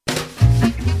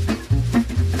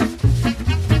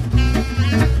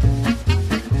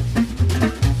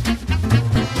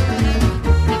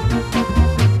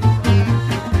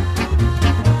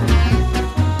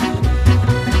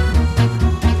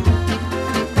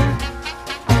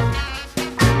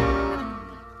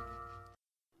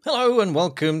Hello and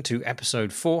welcome to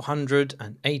episode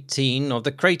 418 of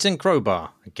the Crate and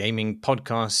Crowbar, a gaming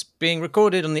podcast being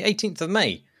recorded on the 18th of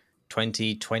May,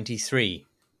 2023.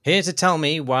 Here to tell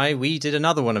me why we did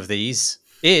another one of these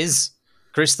is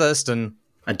Chris Thurston.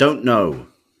 I don't know.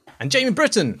 And Jamie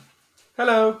Britton.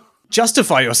 Hello.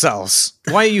 Justify yourselves.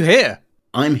 Why are you here?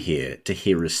 I'm here to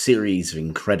hear a series of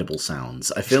incredible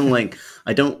sounds. I feel like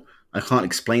I can't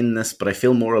explain this, but I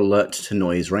feel more alert to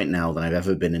noise right now than I've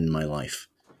ever been in my life.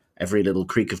 Every little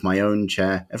creak of my own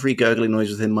chair, every gurgling noise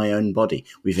within my own body.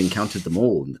 We've encountered them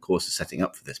all in the course of setting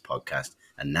up for this podcast,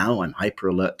 and now I'm hyper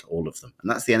alert to all of them. And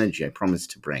that's the energy I promise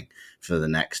to bring for the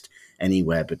next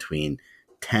anywhere between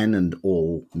 10 and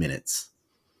all minutes.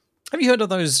 Have you heard of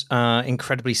those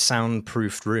incredibly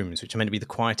soundproofed rooms, which are meant to be the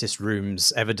quietest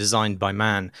rooms ever designed by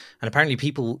man? And apparently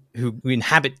people who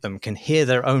inhabit them can hear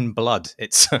their own blood.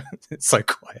 It's so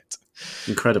quiet.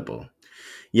 Incredible.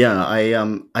 Yeah,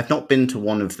 I've not been to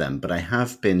one of them, but I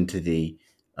have been to the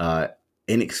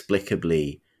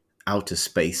inexplicably outer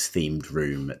space themed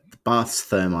room at the Bath's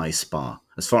Thermae Spa.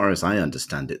 As far as I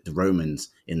understand it, the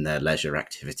Romans in their leisure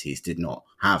activities did not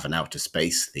have an outer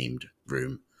space themed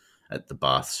room at the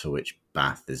Baths, for which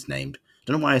Bath is named. I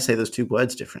don't know why I say those two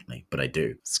words differently, but I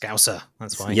do. Scouser,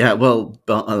 that's why. Yeah, well,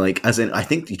 but as in, I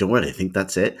think, you know what, I think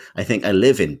that's it. I think I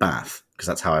live in Bath, because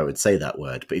that's how I would say that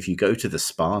word. But if you go to the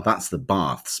spa, that's the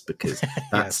Baths, because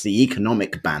that's the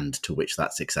economic band to which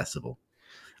that's accessible.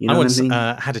 You know I once what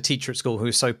I mean? Had a teacher at school who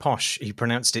was so posh, he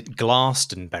pronounced it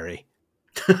Glastonbury.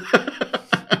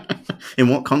 In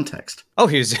what context? Oh,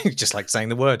 he was just like saying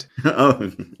the word.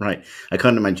 Oh, right. I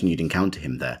can't imagine you'd encounter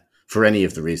him there. For any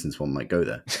of the reasons one might go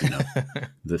there, you know,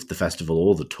 the festival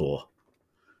or the tour,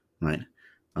 right?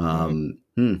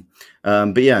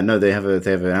 But yeah, no, they have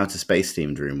an outer space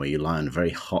themed room where you lie on a very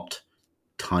hot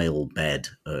tile bed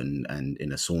and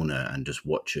in a sauna and just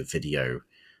watch a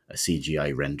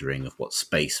CGI rendering of what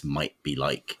space might be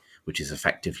like, which is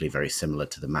effectively very similar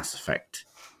to the Mass Effect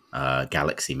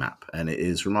galaxy map, and it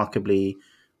is remarkably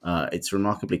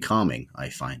calming, I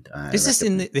find. Is this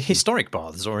in the historic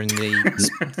baths or in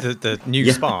the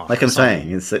new spa? Like I'm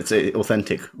saying, it's an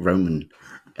authentic Roman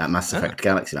Mass Effect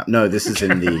galaxy map. No, this is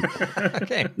in the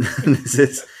okay.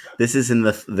 this is in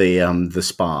the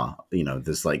spa. You know,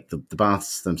 there's like the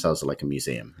baths themselves are like a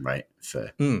museum, right?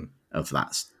 Of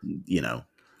that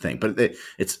thing. But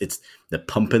they're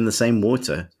pumping the same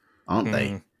water, aren't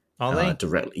they? Are they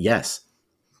directly? Yes.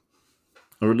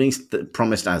 Or at least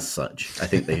promised as such. I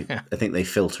think they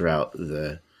filter out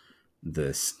the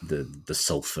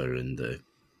sulfur and the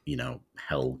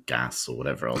hell gas or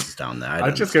whatever else is down there. I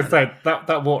was just going to say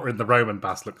that water in the Roman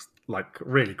baths looks like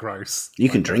really gross. You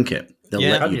can drink it. They'll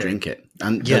let you drink it,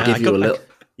 and they'll give you a little.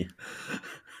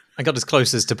 I got as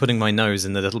close as to putting my nose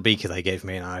in the little beaker they gave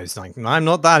me, and I was like, I'm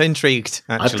not that intrigued.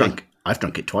 Actually. I've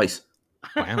drunk it twice.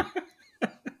 Wow.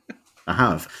 I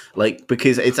have,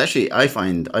 because it's actually I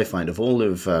find of all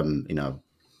of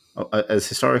as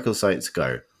historical sites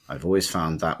go, I've always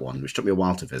found that one, which took me a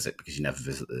while to visit because you never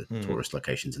visit the tourist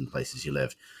locations in the places you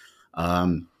live.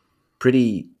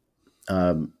 Pretty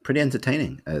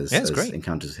entertaining as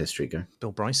encounters of history go.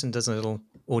 Bill Bryson does a little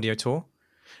audio tour.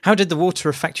 How did the water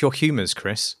affect your humours,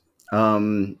 Chris?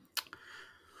 Well,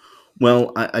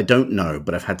 I don't know,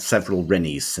 but I've had several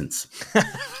Rennies since.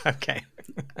 Okay.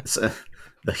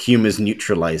 The humours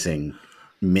neutralising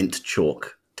mint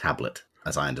chalk tablet,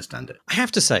 as I understand it. I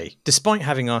have to say, despite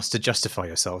having asked to justify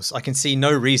yourselves, I can see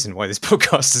no reason why this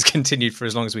podcast has continued for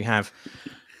as long as we have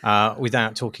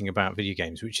without talking about video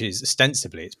games, which is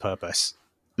ostensibly its purpose.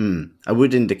 I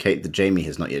would indicate that Jamie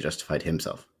has not yet justified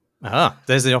himself.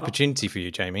 There's the opportunity for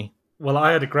you, Jamie. Well,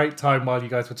 I had a great time while you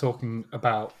guys were talking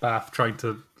about Bath, trying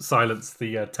to silence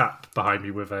the tap behind me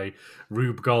with a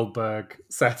Rube Goldberg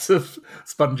set of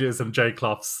sponges and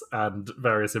J-cloths and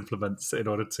various implements in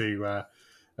order to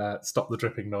stop the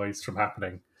dripping noise from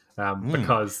happening.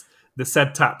 Because the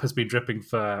said tap has been dripping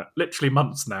for literally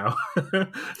months now.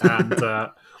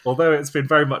 And although it's been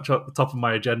very much at the top of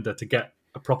my agenda to get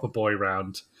a proper boy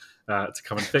round to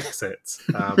come and fix it,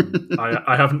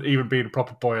 I haven't even been a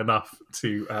proper boy enough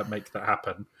to make that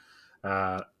happen.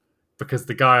 Because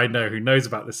the guy I know who knows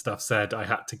about this stuff said I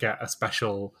had to get a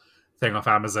special thing off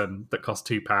Amazon that cost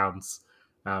 £2,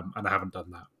 and I haven't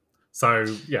done that. So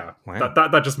yeah, wow.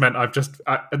 that just meant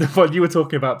while you were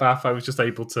talking about Bath, I was just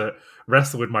able to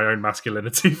wrestle with my own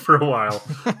masculinity for a while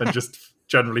and just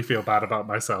generally feel bad about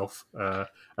myself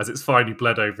as it's finally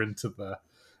bled over into the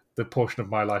portion of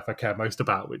my life I care most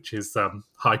about, which is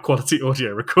high quality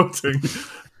audio recording.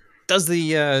 Does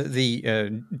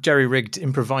the jerry-rigged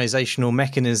improvisational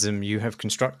mechanism you have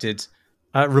constructed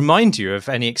remind you of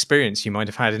any experience you might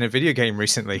have had in a video game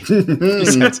recently. He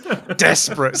said,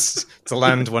 desperate to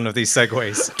land one of these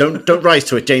segues. Don't rise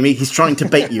to it, Jamie. He's trying to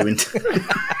bait you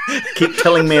into. Keep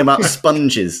telling me about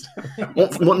sponges.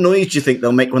 What noise do you think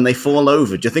they'll make when they fall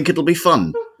over? Do you think it'll be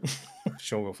fun?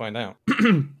 Sure, we'll find out.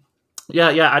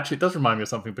 Yeah. Actually, it does remind me of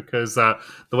something because the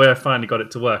way I finally got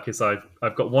it to work is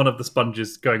I've got one of the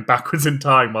sponges going backwards in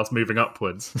time whilst moving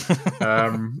upwards,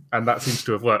 and that seems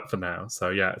to have worked for now.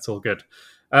 So yeah, it's all good.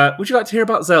 Would you like to hear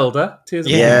about Zelda Tears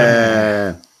of the Kingdom?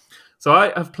 Yeah. So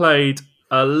I have played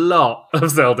a lot of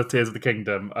Zelda Tears of the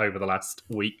Kingdom over the last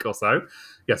week or so.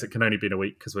 Yes, it can only be in a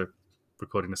week because we're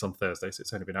recording this on Thursday, so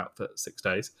it's only been out for 6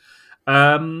 days.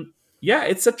 Yeah,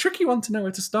 it's a tricky one to know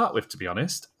where to start with, to be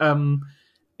honest.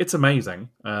 It's amazing.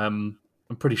 I'm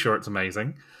pretty sure it's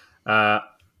amazing.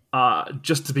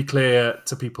 Just to be clear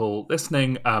to people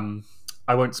listening,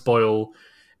 I won't spoil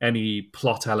any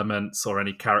plot elements or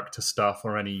any character stuff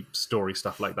or any story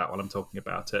stuff like that while I'm talking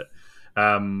about it.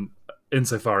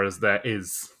 Insofar as there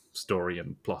is story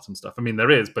and plot and stuff. I mean,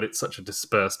 there is, but it's such a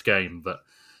dispersed game that,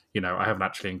 I haven't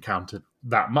actually encountered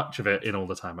that much of it in all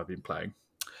the time I've been playing.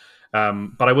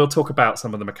 But I will talk about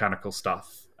some of the mechanical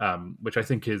stuff, which I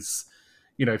think is,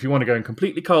 if you want to go in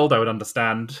completely cold, I would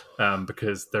understand,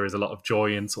 because there is a lot of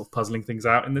joy in sort of puzzling things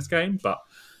out in this game. But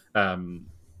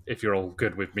if you're all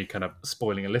good with me kind of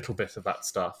spoiling a little bit of that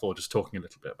stuff or just talking a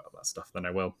little bit about that stuff, then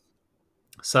I will.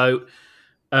 So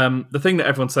the thing that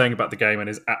everyone's saying about the game, and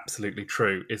is absolutely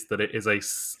true, is that it is a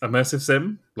immersive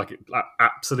sim. Like, it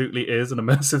absolutely is an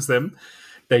immersive sim.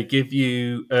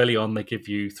 Early on, they give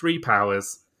you 3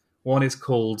 powers. One is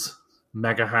called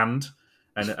Mega Hand,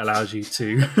 and it allows you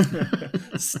to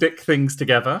stick things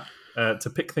together, to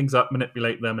pick things up,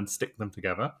 manipulate them, and stick them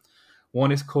together.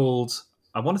 One is called,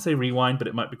 I want to say Rewind, but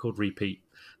it might be called Repeat.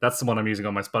 That's the one I'm using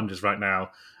on my sponges right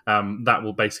now. That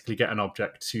will basically get an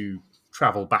object to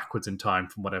travel backwards in time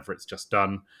from whatever it's just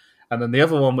done. And then the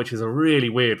other one, which is a really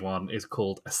weird one, is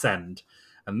called Ascend.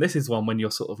 And this is one when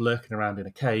you're sort of lurking around in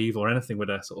a cave or anything with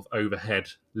a sort of overhead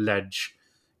ledge,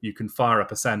 you can fire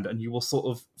up Ascend, and you will sort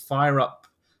of fire up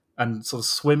and sort of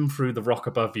swim through the rock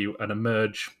above you and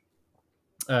emerge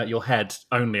your head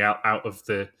only out of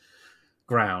the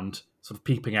ground, sort of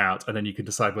peeping out, and then you can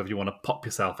decide whether you want to pop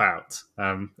yourself out.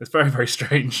 It's very, very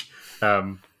strange.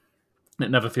 It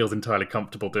never feels entirely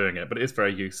comfortable doing it, but it is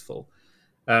very useful.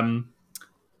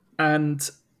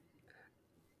 It's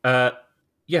a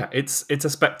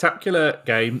spectacular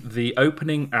game. The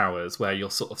opening hours, where you're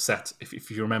sort of set,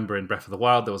 if you remember in Breath of the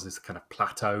Wild, there was this kind of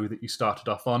plateau that you started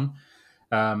off on.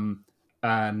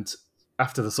 And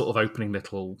after the sort of opening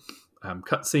little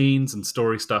cutscenes and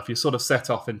story stuff, you sort of set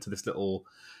off into this little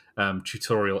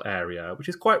tutorial area, which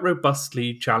is quite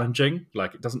robustly challenging.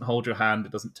 Like, it doesn't hold your hand,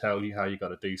 it doesn't tell you how you got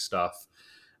to do stuff.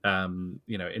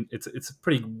 It's a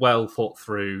pretty well thought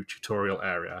through tutorial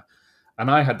area. And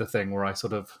I had the thing where I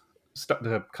sort of stuck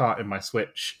the cart in my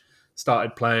Switch,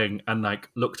 started playing, and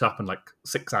looked up, and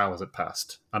 6 hours had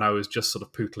passed, and I was just sort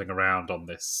of pootling around on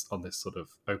this sort of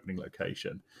opening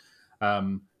location.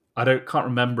 I can't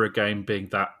remember a game being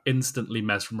that instantly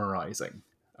mesmerizing.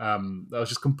 I was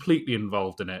just completely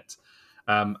involved in it,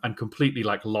 and completely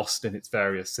lost in its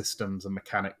various systems and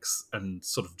mechanics and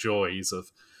sort of joys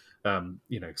of,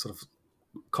 sort of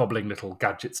cobbling little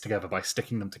gadgets together by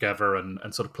sticking them together and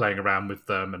sort of playing around with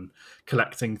them and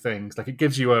collecting things. It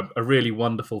gives you a really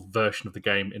wonderful version of the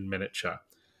game in miniature,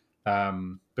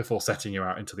 before setting you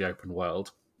out into the open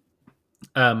world.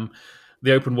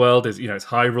 The open world is, it's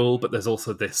Hyrule, but there's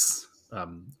also this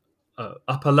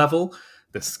upper level,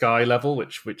 this sky level,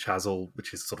 which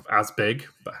is sort of as big,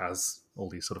 but has all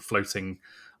these sort of floating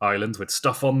islands with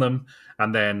stuff on them.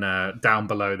 And then down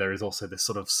below there is also this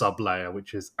sort of sub-layer,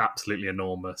 which is absolutely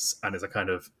enormous and is a kind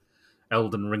of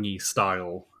Elden Ringy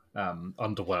style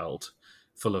underworld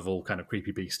full of all kind of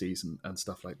creepy beasties and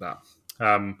stuff like that.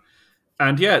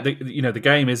 The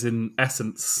game is in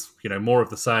essence, more of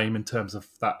the same in terms of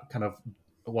that kind of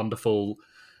wonderful,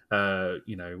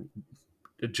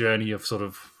 journey of sort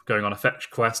of going on a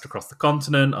fetch quest across the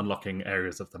continent, unlocking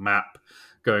areas of the map,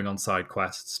 going on side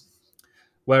quests.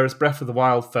 Whereas Breath of the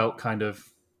Wild felt kind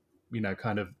of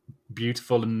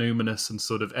beautiful and numinous and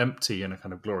sort of empty in a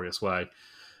kind of glorious way.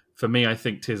 For me, I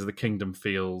think Tears of the Kingdom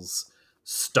feels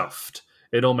stuffed.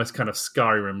 It almost kind of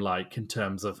Skyrim-like in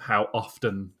terms of how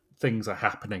often things are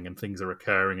happening and things are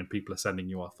occurring and people are sending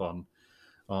you off on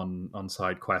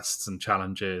side quests and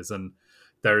challenges, and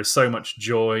there is so much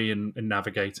joy in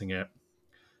navigating it.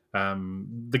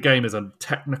 The game is a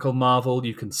technical marvel.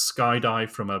 You can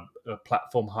skydive from a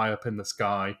platform high up in the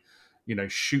sky,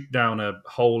 shoot down a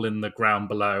hole in the ground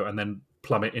below and then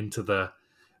plummet into the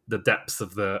the depths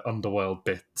of the underworld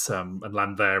bit and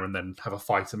land there and then have a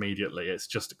fight immediately. It's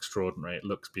just extraordinary. It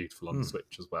looks beautiful on the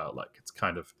Switch as well. Like it's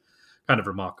kind of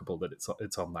remarkable that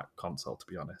it's on that console, to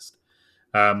be honest.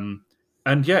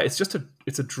 And yeah,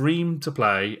 it's a dream to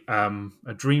play,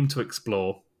 a dream to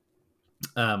explore.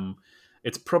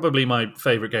 It's probably my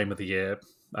favorite game of the year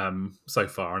so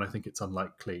far, and I think it's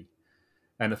unlikely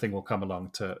anything will come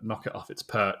along to knock it off its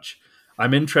perch.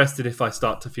 I'm interested if I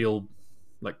start to feel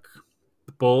like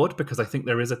bored, because I think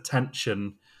there is a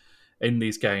tension in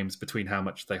these games between how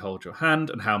much they hold your hand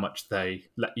and how much they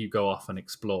let you go off and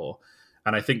explore.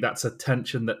 And I think that's a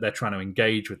tension that they're trying to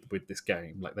engage with this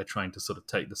game. Like they're trying to sort of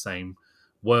take the same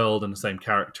world and the same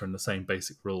character and the same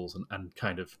basic rules and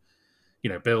kind of,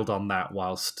 build on that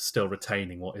whilst still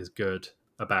retaining what is good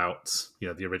about,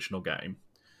 the original game.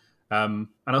 And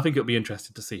I think it'll be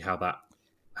interesting to see how that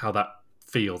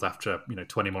feels after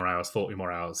 20 more hours, 40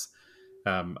 more hours,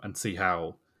 and see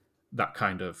how that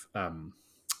kind of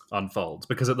unfolds.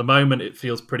 Because at the moment it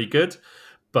feels pretty good,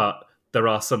 but there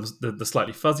are some the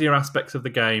slightly fuzzier aspects of the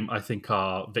game I think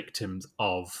are victims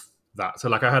of that. So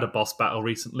like I had a boss battle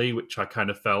recently, which I kind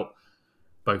of felt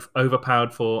both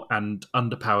overpowered for and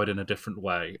underpowered in a different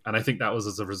way, and I think that was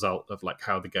as a result of like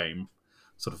how the game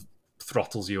sort of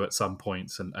throttles you at some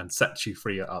points and sets you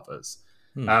free at others.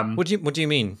 What do you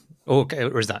mean? Or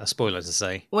is that a spoiler to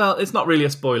say? Well, it's not really a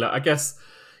spoiler. I guess,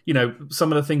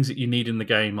 some of the things that you need in the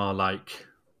game are like...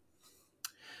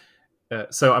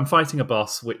 so I'm fighting a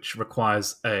boss which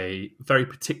requires a very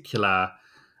particular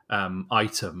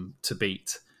item to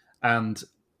beat. And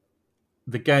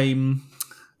the game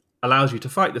allows you to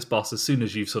fight this boss as soon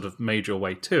as you've sort of made your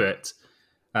way to it.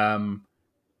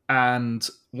 And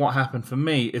what happened for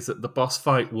me is that the boss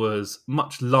fight was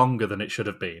much longer than it should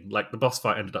have been. Like the boss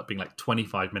fight ended up being like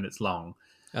 25 minutes long.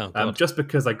 Oh, God. Just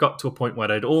because I got to a point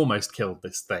where I'd almost killed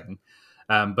this thing.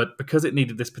 But because it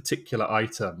needed this particular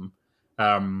item,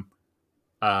 I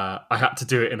had to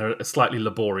do it in a slightly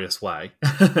laborious way.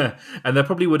 And there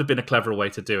probably would have been a cleverer way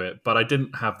to do it, but I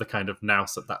didn't have the kind of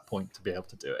nous at that point to be able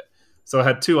to do it. So I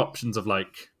had two options of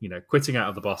like, quitting out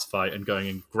of the boss fight and going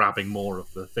and grabbing more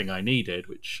of the thing I needed,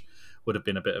 which would have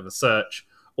been a bit of a search,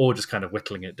 or just kind of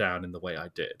whittling it down in the way I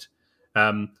did.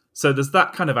 So there's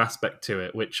that kind of aspect to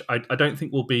it, which I don't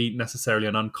think will be necessarily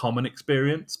an uncommon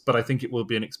experience, but I think it will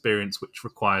be an experience which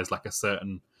requires like a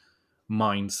certain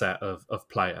mindset of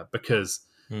player, because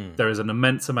there is an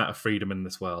immense amount of freedom in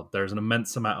this world. There is an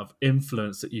immense amount of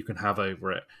influence that you can have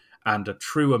over it, and a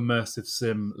true immersive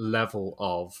sim level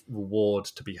of reward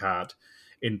to be had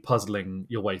in puzzling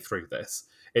your way through this.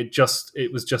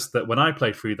 It was just that when I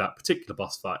played through that particular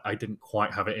boss fight, I didn't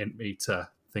quite have it in me to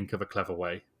think of a clever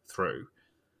way through.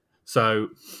 So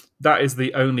that is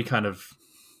the only kind of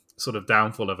sort of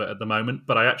downfall of it at the moment.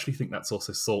 But I actually think that's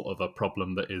also sort of a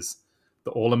problem that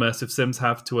all immersive sims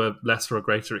have to a lesser or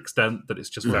greater extent, that it's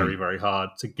just very, very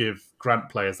hard to grant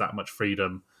players that much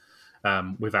freedom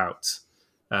without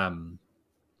having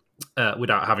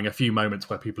a few moments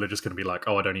where people are just going to be like,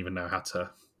 oh, I don't even know how to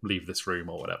leave this room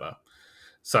or whatever.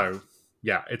 So,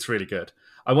 yeah, it's really good.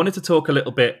 I wanted to talk a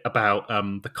little bit about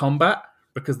the combat,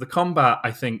 because the combat,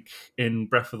 I think, in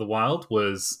Breath of the Wild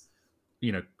was,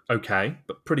 okay,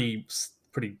 but pretty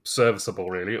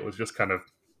serviceable, really. It was just kind of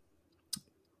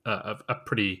a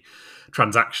pretty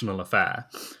transactional affair.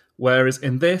 Whereas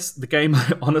in this, the game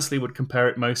I honestly would compare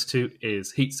it most to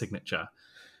is Heat Signature.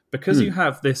 Because you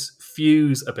have this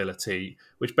fuse ability,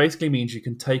 which basically means you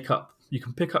can pick up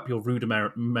your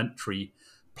rudimentary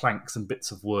planks and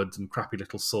bits of wood and crappy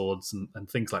little swords and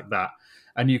things like that,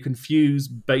 and you can fuse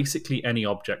basically any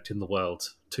object in the world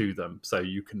to them. So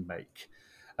you can make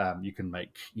a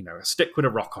stick with a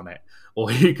rock on it, or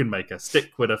you can make a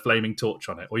stick with a flaming torch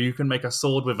on it, or you can make a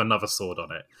sword with another sword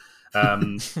on it.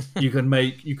 You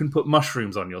can put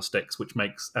mushrooms on your sticks, which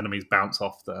makes enemies bounce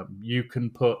off them. You can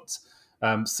put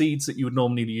seeds that you would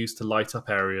normally use to light up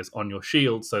areas on your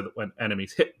shield, so that when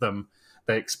enemies hit them,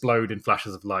 they explode in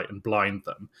flashes of light and blind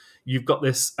them. You've got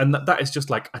this, and that is just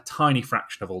like a tiny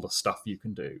fraction of all the stuff you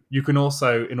can do. You can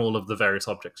also, in all of the various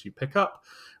objects you pick up,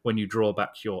 when you draw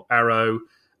back your arrow,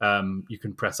 you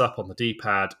can press up on the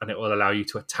D-pad, and it will allow you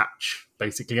to attach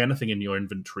basically anything in your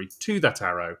inventory to that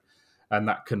arrow. And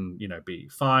that can, be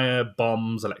fire,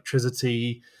 bombs,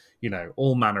 electricity,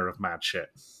 all manner of mad shit.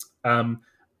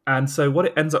 And so what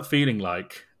it ends up feeling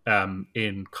like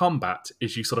in combat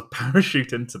is you sort of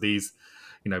parachute into these,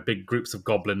 big groups of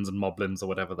goblins and moblins or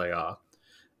whatever they are.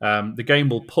 The game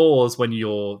will pause when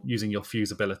you're using your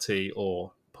fuse ability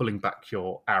or pulling back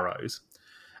your arrows.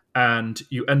 And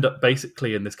you end up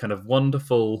basically in this kind of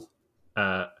wonderful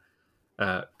kind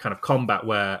of combat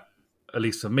where at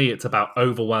least for me, it's about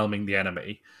overwhelming the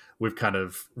enemy with kind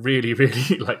of really,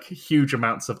 really like huge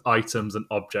amounts of items and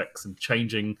objects and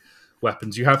changing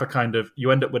weapons. You have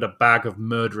you end up with a bag of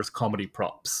murderous comedy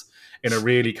props in a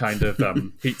really kind of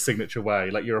heat signature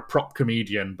way. Like you're a prop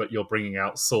comedian, but you're bringing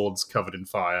out swords covered in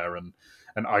fire and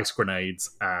ice grenades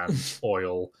and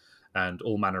oil and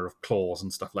all manner of claws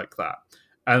and stuff like that.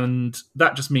 And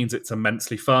that just means it's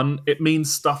immensely fun. It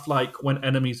means stuff like when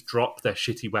enemies drop their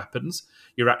shitty weapons,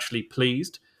 you're actually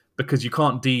pleased because you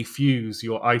can't defuse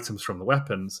your items from the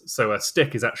weapons. So a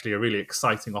stick is actually a really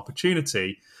exciting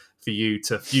opportunity for you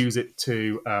to fuse it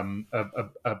to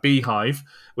a beehive,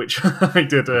 which I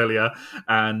did earlier.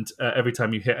 And every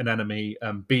time you hit an enemy,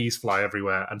 bees fly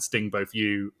everywhere and sting both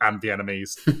you and the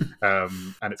enemies.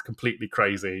 And it's completely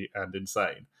crazy and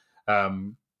insane.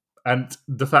 And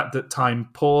the fact that time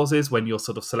pauses when you're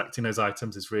sort of selecting those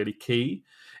items is really key.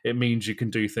 It means you can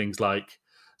do things like,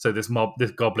 so this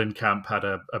goblin camp had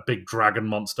a big dragon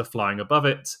monster flying above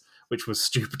it, which was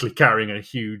stupidly carrying a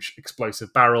huge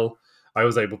explosive barrel. I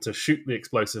was able to shoot the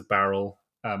explosive barrel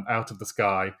out of the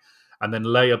sky and then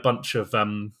lay a bunch of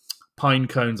pine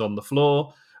cones on the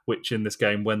floor, which in this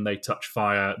game, when they touch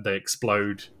fire, they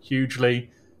explode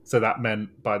hugely. So that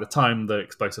meant by the time the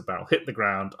explosive barrel hit the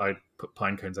ground, I put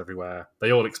pine cones everywhere.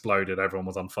 They all exploded. Everyone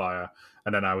was on fire.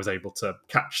 And then I was able to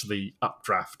catch the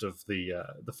updraft of the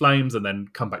flames and then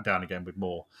come back down again with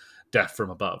more death from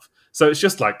above. So it's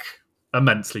just like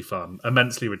immensely fun,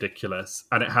 immensely ridiculous.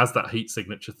 And it has that heat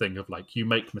signature thing of like you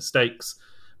make mistakes,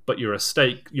 but your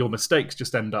mistakes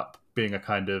just end up being a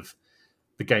kind of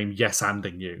the game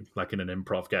yes-anding you, like in an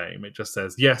improv game. It just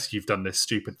says, yes, you've done this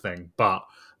stupid thing, but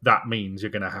that means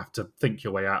you're going to have to think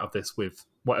your way out of this with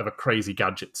whatever crazy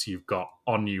gadgets you've got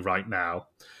on you right now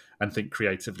and think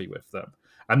creatively with them.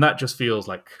 And that just feels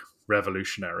like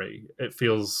revolutionary. It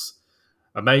feels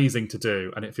amazing to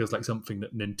do, and it feels like something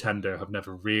that Nintendo have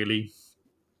never really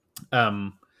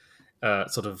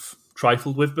sort of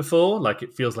trifled with before. Like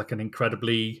it feels like an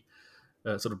incredibly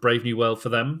sort of brave new world for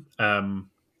them.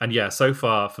 And yeah, so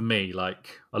far for me,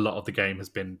 like a lot of the game has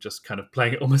been just kind of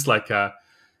playing it almost like a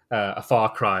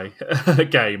Far Cry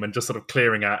game and just sort of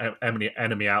clearing out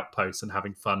enemy outposts and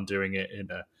having fun doing it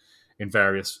in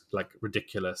various like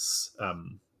ridiculous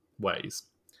ways.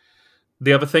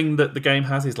 The other thing that the game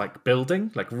has is like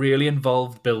building, like really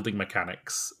involved building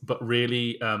mechanics, but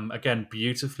really again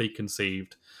beautifully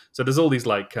conceived. So there's all these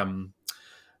like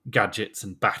gadgets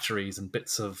and batteries and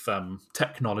bits of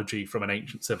technology from an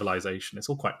ancient civilization. It's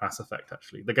all quite Mass Effect,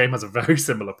 actually. The game has a very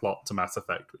similar plot to Mass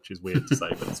Effect, which is weird to say,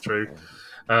 but it's true.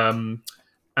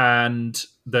 And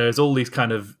there's all these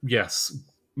kind of,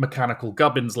 mechanical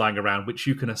gubbins lying around, which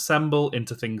you can assemble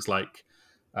into things like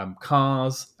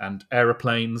cars and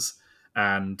aeroplanes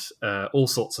and all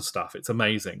sorts of stuff. It's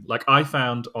amazing. Like I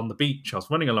found on the beach, I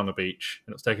was running along a beach,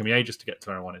 and it was taking me ages to get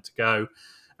to where I wanted to go.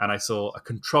 And I saw a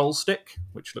control stick,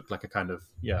 which looked like a kind of,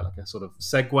 like a sort of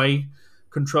Segway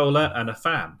controller and a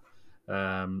fan,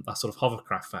 a sort of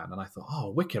hovercraft fan. And I thought,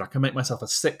 oh, wicked, I can make myself a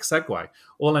sick Segway.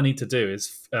 All I need to do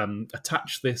is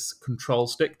attach this control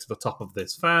stick to the top of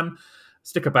this fan,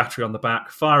 stick a battery on the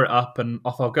back, fire it up, and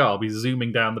off I'll go. I'll be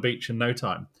zooming down the beach in no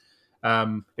time.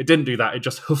 It didn't do that. It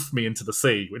just hoofed me into the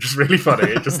sea, which is really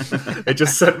funny. It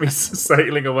just sent me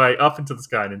sailing away up into the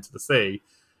sky and into the sea.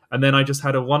 And then I just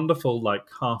had a wonderful, like,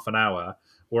 half an hour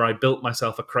where I built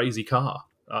myself a crazy car.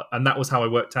 And that was how I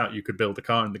worked out you could build a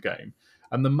car in the game.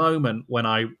 And the moment when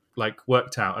I, like,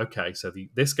 worked out, okay, so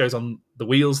this goes on, the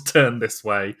wheels turn this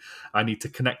way, I need to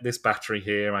connect this battery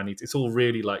here, it's all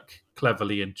really, like,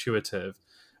 cleverly intuitive.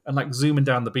 And, like, zooming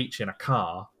down the beach in a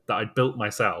car that I'd built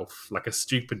myself, like a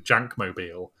stupid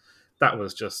jankmobile, that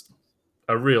was just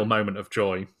a real moment of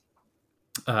joy,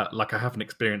 like I haven't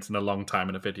experienced in a long time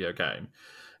in a video game.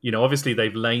 You know, obviously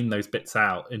they've lain those bits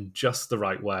out in just the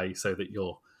right way so that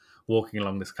you're walking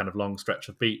along this kind of long stretch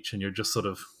of beach and you're just sort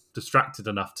of distracted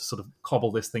enough to sort of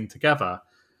cobble this thing together.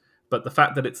 But the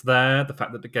fact that it's there, the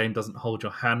fact that the game doesn't hold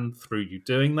your hand through you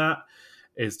doing that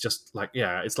is just like,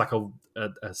 it's like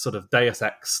a sort of Deus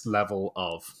Ex level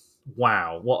of,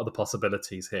 wow, what are the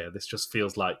possibilities here? This just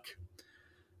feels like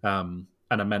an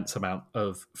immense amount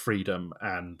of freedom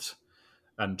and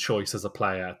choice as a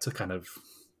player to kind of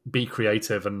be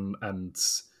creative and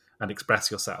express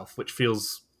yourself, which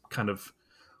feels kind of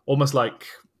almost like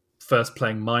first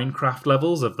playing Minecraft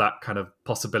levels of that kind of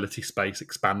possibility space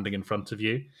expanding in front of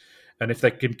you. And if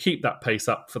they can keep that pace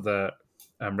up for the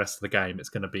rest of the game, it's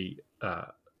going to be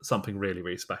something really,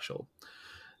 really special.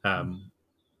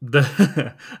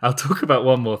 I'll talk about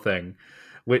one more thing,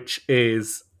 which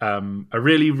is a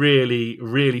really, really,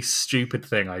 really stupid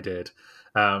thing I did.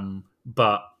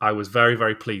 but I was very,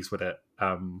 very pleased with it.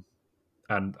 And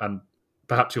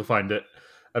perhaps you'll find it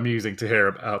amusing to hear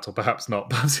about, or perhaps not.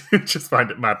 Perhaps you just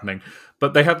find it maddening.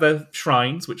 But they have their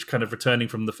shrines, which kind of returning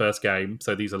from the first game.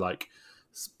 So these are like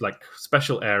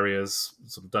special areas,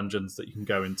 sort of dungeons that you can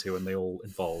go into, and they all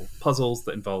involve puzzles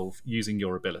that involve using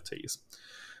your abilities.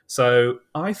 So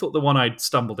I thought the one I'd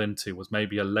stumbled into was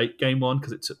maybe a late game one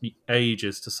because it took me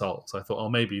ages to solve. So I thought, oh,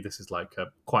 maybe this is like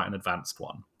quite an advanced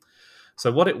one.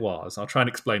 So what it was, I'll try and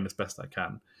explain this best I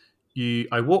can.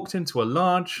 I walked into a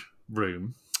large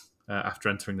room after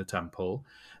entering the temple.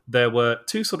 There were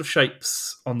two sort of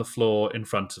shapes on the floor in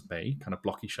front of me, kind of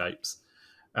blocky shapes.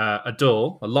 A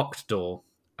door, a locked door,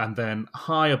 and then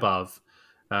high above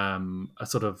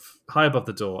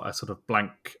the door, a sort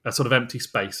of empty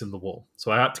space in the wall.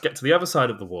 So I had to get to the other side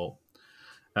of the wall.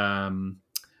 And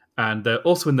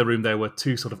also in the room, there were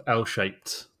two sort of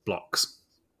L-shaped blocks.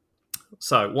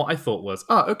 So what I thought was,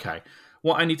 okay,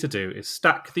 what I need to do is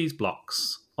stack these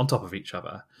blocks on top of each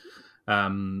other.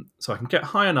 So I can get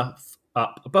high enough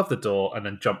up above the door and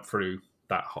then jump through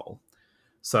that hole.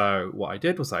 So what I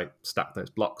did was I stacked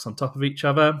those blocks on top of each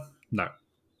other. No,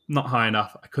 not high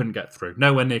enough. I couldn't get through.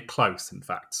 Nowhere near close, in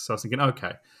fact. So I was thinking,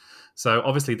 okay, so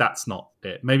obviously that's not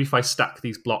it. Maybe if I stack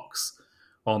these blocks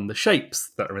on the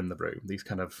shapes that are in the room, these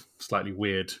kind of slightly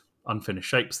weird, unfinished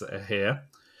shapes that are here.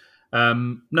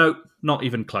 No, not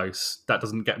even close. That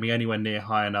doesn't get me anywhere near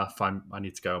high enough. I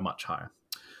need to go much higher.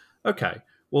 Okay,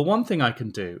 well, one thing I can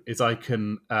do is I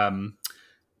can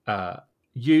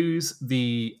use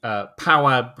the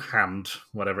power hand,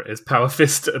 whatever it is, power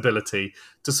fist ability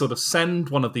to sort of send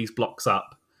one of these blocks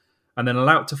up and then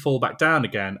allow it to fall back down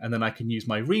again. And then I can use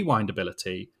my rewind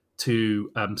ability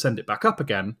to send it back up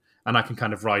again, and I can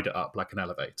kind of ride it up like an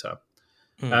elevator.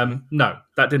 No,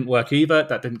 that didn't work either.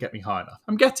 That didn't get me high enough.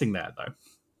 I'm getting there,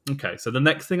 though. Okay, so the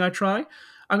next thing I try,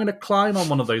 I'm going to climb on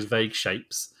one of those vague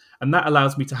shapes, and that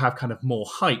allows me to have kind of more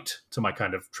height to my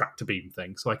kind of tractor beam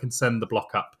thing, so I can send the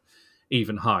block up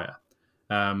even higher.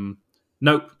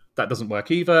 Nope, that doesn't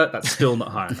work either. That's still not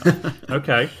high enough.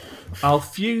 Okay, I'll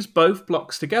fuse both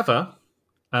blocks together,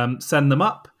 send them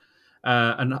up,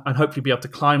 and hopefully be able to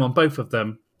climb on both of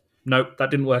them. Nope, that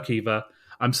didn't work either.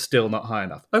 I'm still not high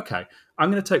enough. Okay,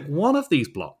 I'm going to take one of these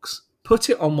blocks, put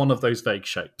it on one of those vague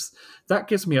shapes. That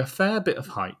gives me a fair bit of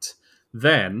height.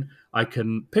 Then I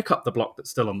can pick up the block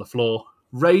that's still on the floor,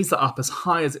 raise it up as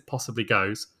high as it possibly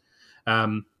goes,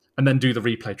 and then do the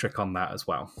replay trick on that as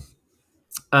well.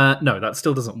 No, that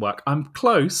still doesn't work. I'm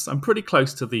close. I'm pretty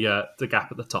close to the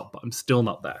gap at the top, but I'm still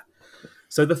not there.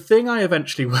 So the thing I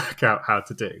eventually work out how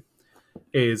to do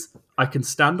is I can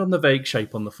stand on the vague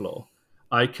shape on the floor.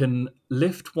 I can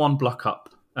lift one block up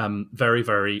very,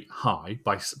 very high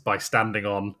by standing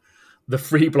on the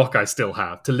free block I still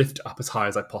have to lift it up as high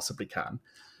as I possibly can.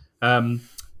 And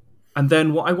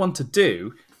then what I want to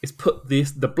do is put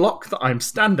the block that I'm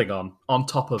standing on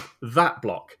top of that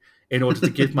block in order to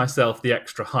give myself the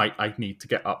extra height I need to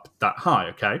get up that high,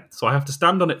 okay? So I have to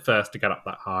stand on it first to get up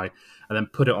that high and then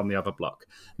put it on the other block.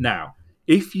 Now,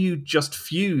 if you just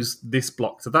fuse this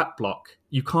block to that block,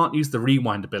 you can't use the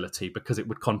rewind ability because it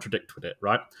would contradict with it,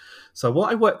 right? So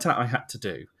what I worked out I had to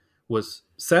do was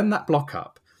send that block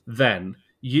up, then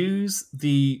use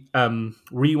the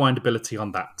rewind ability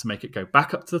on that to make it go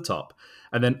back up to the top,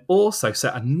 and then also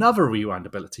set another rewind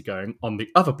ability going on the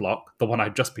other block, the one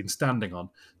I'd just been standing on,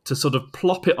 to sort of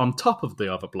plop it on top of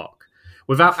the other block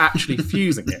without actually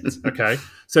fusing it, okay?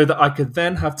 So that I could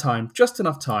then have time, just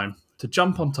enough time, to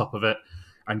jump on top of it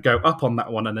and go up on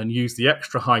that one and then use the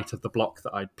extra height of the block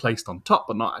that I'd placed on top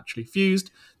but not actually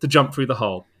fused to jump through the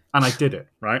hole. And I did it,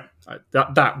 right?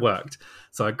 That worked.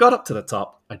 So I got up to the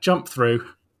top, I jumped through,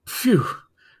 phew,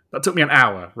 that took me an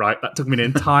hour, right? That took me an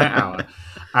entire hour.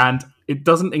 And it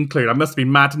doesn't include, I must be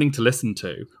maddening to listen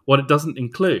to, what it doesn't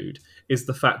include is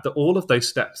the fact that all of those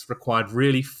steps required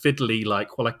really fiddly,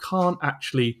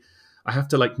 I have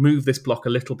to like move this block a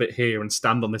little bit here and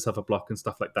stand on this other block and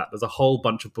stuff like that. There's a whole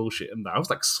bunch of bullshit in there. I was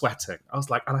like sweating. And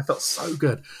I felt so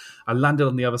good. I landed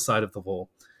on the other side of the wall.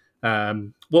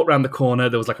 Walked around the corner.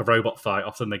 There was like a robot fight.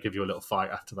 Often they give you a little fight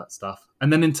after that stuff.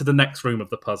 And then into the next room of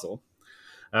the puzzle,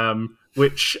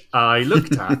 which I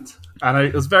looked at. And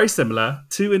it was very similar.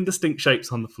 Two indistinct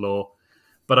shapes on the floor.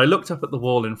 But I looked up at the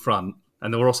wall in front,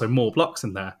 and there were also more blocks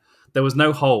in there. There was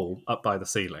no hole up by the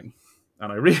ceiling.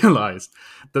 And I realised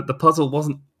that the puzzle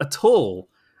wasn't at all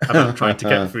about trying to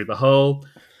get through the hole.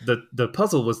 The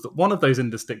puzzle was that one of those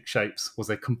indistinct shapes was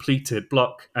a completed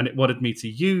block, and it wanted me to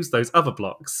use those other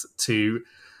blocks to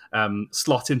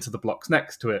slot into the blocks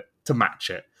next to it to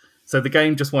match it. So the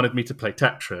game just wanted me to play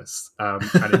Tetris.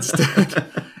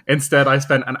 And instead I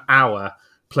spent an hour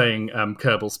playing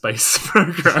Kerbal Space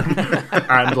Program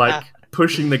and like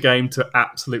pushing the game to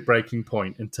absolute breaking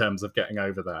point in terms of getting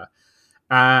over there.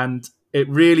 And it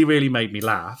really, really made me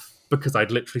laugh because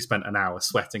I'd literally spent an hour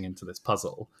sweating into this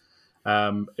puzzle.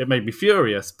 It made me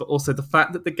furious, but also the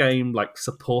fact that the game like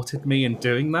supported me in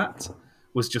doing that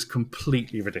was just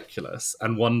completely ridiculous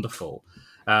and wonderful.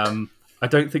 I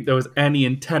don't think there was any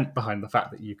intent behind the fact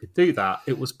that you could do that.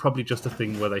 It was probably just a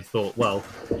thing where they thought, well,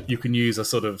 you can use a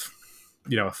sort of,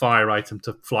 a fire item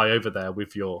to fly over there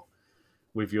with your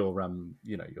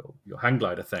hang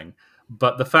glider thing.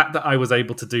 But the fact that I was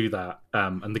able to do that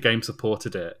and the game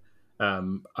supported it,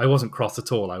 I wasn't cross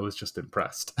at all. I was just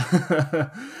impressed.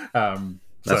 That's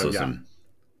awesome.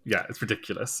 Yeah, it's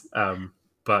ridiculous.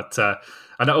 But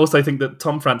and I also think that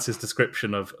Tom Francis'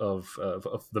 description of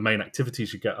the main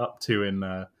activities you get up to in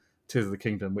Tears of the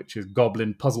Kingdom, which is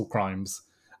goblin puzzle crimes,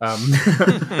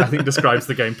 I think describes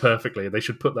the game perfectly. They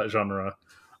should put that genre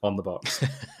on the box.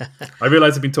 I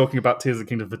realise I've been talking about Tears of the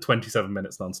Kingdom for 27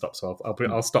 minutes non-stop, so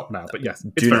I'll stop now. But yes,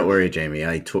 do not worry, Jamie.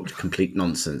 I talked complete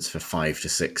nonsense for 5 to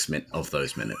 6 of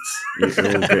those minutes. You're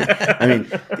all good. I mean,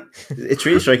 it's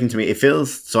really striking to me. It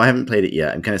feels so. I haven't played it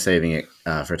yet. I'm kind of saving it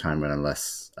for a time when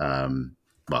unless.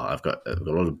 I've got a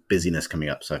lot of busyness coming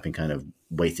up, so I've been kind of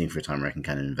waiting for a time where I can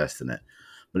kind of invest in it.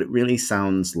 But it really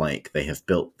sounds like they have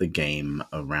built the game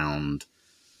around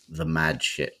the mad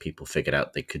shit people figured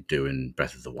out they could do in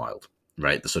Breath of the Wild,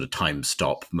 right? The sort of time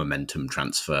stop, momentum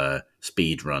transfer,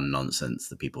 speed run nonsense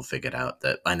that people figured out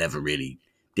that I never really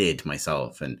did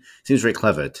myself. And it seems very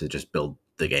clever to just build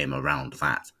the game around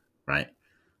that, right?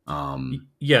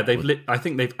 I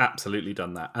think they've absolutely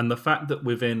done that. And the fact that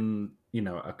within,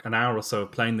 an hour or so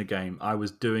of playing the game, I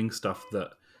was doing stuff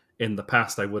that in the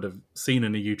past I would have seen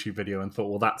in a YouTube video and thought,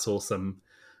 well, that's awesome,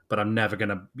 but I'm never going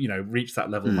to, reach that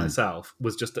level myself.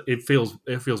 Was just it feels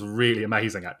really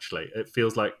amazing. Actually, it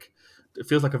feels like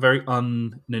a very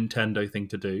un-Nintendo thing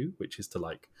to do, which is to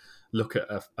like look at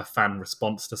a fan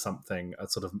response to something, a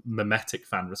sort of mimetic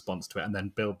fan response to it, and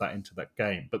then build that into that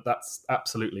game. But that's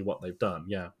absolutely what they've done.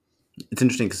 Yeah, it's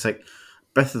interesting because like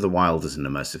Breath of the Wild is an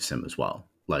immersive sim as well.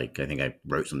 Like I think I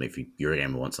wrote something for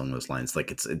Eurogamer once along those lines.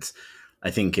 Like it's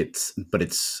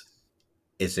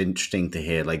interesting to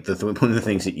hear, like, one of the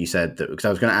things that you said, that because I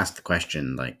was going to ask the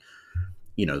question, like,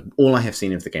 all I have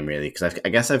seen of the game really, because I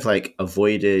guess I've like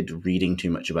avoided reading too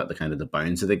much about the kind of the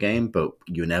bones of the game, but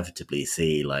you inevitably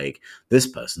see like this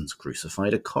person's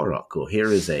crucified a Korok, or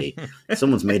here is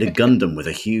someone's made a Gundam with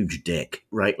a huge dick,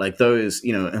 right? Like those,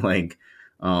 like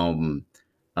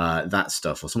that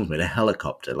stuff, or someone's made a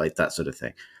helicopter, like that sort of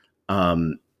thing.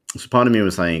 So part of me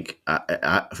was like,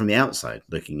 from the outside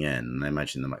looking in, and I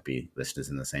imagine there might be listeners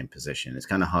in the same position, it's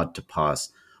kind of hard to pass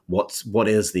what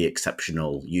is the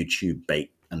exceptional YouTube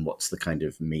bait and what's the kind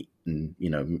of meat and,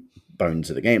 bones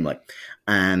of the game like.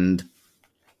 And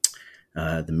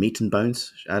the meat and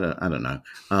bones, I don't know.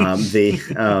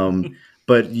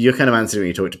 But you're kind of answering when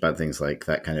you talked about things like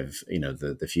that kind of,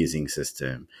 the fusing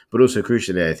system, but also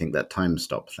crucially, I think that time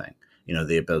stop thing,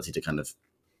 the ability to kind of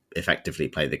effectively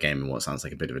play the game in what sounds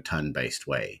like a bit of a turn-based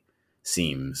way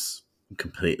seems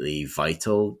completely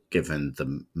vital given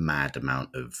the mad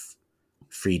amount of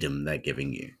freedom they're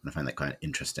giving you. And I find that quite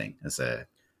interesting as a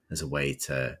way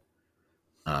to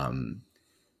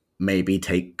maybe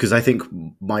take, because I think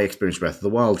my experience with Breath of the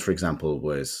Wild, for example,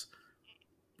 was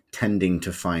tending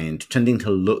to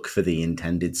look for the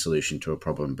intended solution to a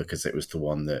problem because it was the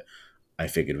one that I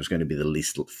figured was going to be the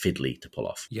least fiddly to pull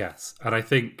off. Yes, and I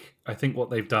think what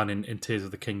they've done in Tears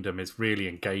of the Kingdom is really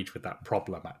engage with that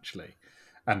problem actually,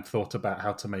 and thought about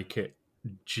how to make it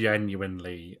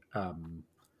genuinely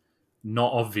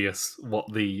not obvious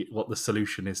what the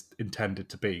solution is intended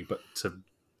to be, but to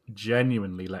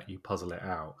genuinely let you puzzle it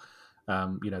out.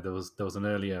 There was an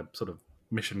earlier sort of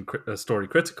mission story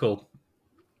critical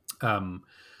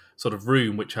sort of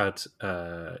room which had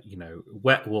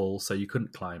wet walls so you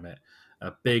couldn't climb it.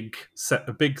 A big sort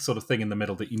of thing in the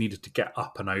middle that you needed to get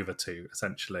up and over to,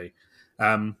 essentially.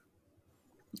 And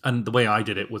the way I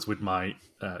did it was with my,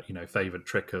 favoured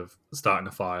trick of starting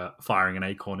a fire, firing an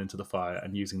acorn into the fire,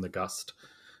 and using the gust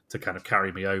to kind of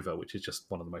carry me over, which is just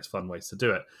one of the most fun ways to do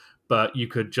it. But you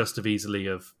could just have easily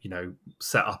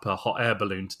set up a hot air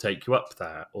balloon to take you up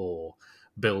there, or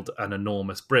build an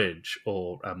enormous bridge,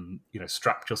 or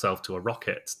strap yourself to a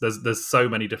rocket. There's so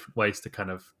many different ways to kind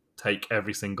of take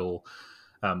every single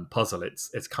puzzle.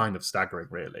 It's kind of staggering,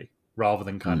 really, rather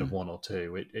than kind of one or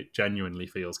two. It genuinely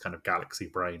feels kind of galaxy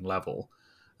brain level.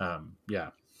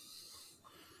 Yeah.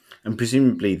 And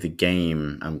presumably the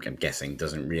game, I'm guessing,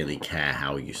 doesn't really care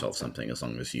how you solve something as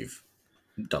long as you've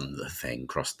done the thing,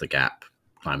 crossed the gap,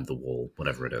 climb the wall,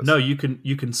 whatever it is. No, you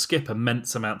can skip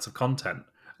immense amounts of content.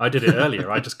 I did it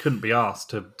earlier. I just couldn't be asked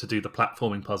to do the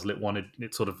platforming puzzle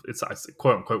it's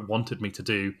quote unquote wanted me to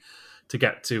do to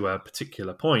get to a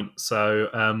particular point. So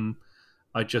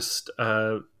I just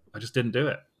didn't do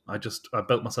it. I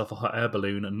built myself a hot air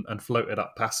balloon and floated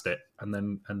up past it and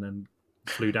then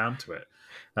flew down to it.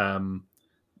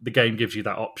 The game gives you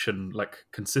that option like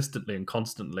consistently and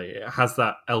constantly. It has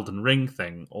that Elden Ring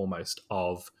thing almost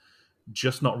of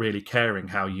just not really caring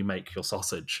how you make your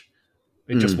sausage.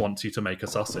 It just wants you to make a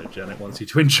sausage and it wants you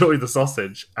to enjoy the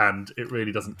sausage, and it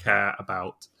really doesn't care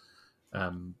about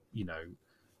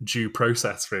due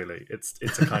process. Really,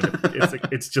 it's a kind of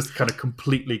it's just kind of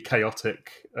completely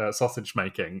chaotic sausage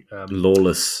making.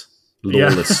 Lawless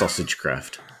sausage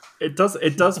craft. It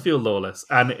does feel lawless,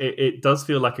 and it does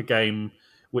feel like a game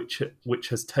which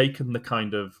has taken the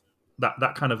kind of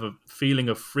that kind of a feeling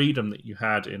of freedom that you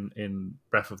had in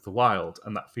Breath of the Wild,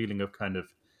 and that feeling of kind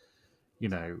of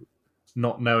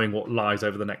not knowing what lies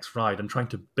over the next ride, and trying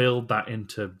to build that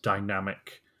into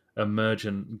dynamic,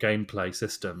 emergent gameplay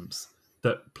systems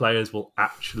that players will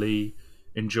actually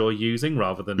enjoy using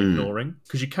rather than ignoring.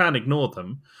 Because you can ignore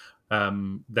them.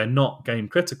 They're not game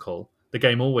critical. The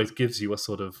game always gives you a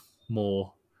sort of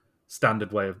more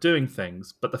standard way of doing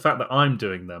things. But the fact that I'm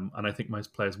doing them, and I think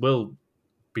most players will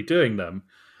be doing them,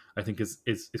 I think is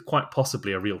quite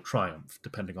possibly a real triumph,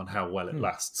 depending on how well it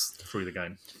lasts through the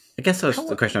game. I guess that's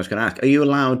the question I was going to ask. Are you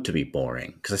allowed to be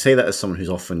boring? Because I say that as someone who's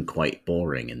often quite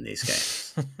boring in these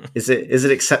games. Is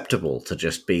it acceptable to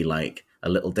just be like a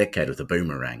little dickhead with a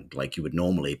boomerang like you would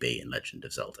normally be in Legend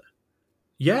of Zelda?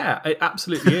 Yeah, it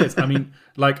absolutely is. I mean,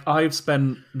 like, I've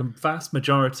spent the vast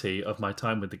majority of my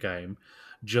time with the game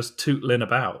just tootling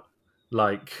about,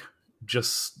 like,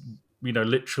 just,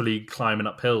 literally climbing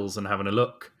up hills and having a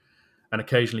look and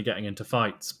occasionally getting into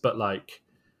fights. But, like,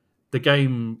 the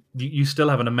game, you still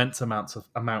have an immense amount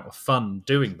of fun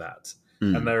doing that.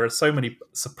 And there are so many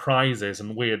surprises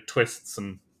and weird twists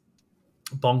and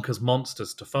bonkers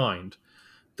monsters to find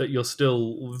that you're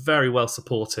still very well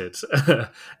supported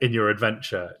in your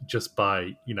adventure just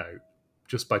by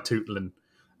tootling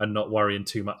and not worrying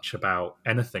too much about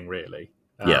anything really.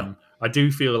 I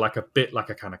do feel like a bit like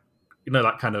a kind of,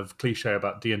 that kind of cliche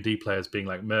about D&D players being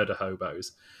like murder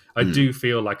hobos. I do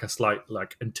feel like a slight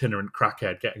like itinerant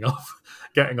crackhead getting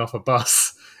off a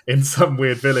bus in some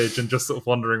weird village and just sort of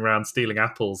wandering around stealing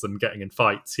apples and getting in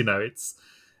fights. It's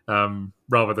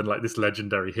rather than like this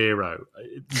legendary hero.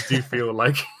 You do feel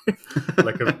like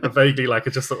like a vaguely like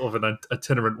a just sort of an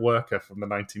itinerant worker from the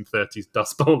 1930s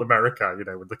Dust Bowl America,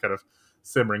 with the kind of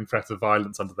simmering threat of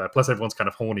violence under there. Plus everyone's kind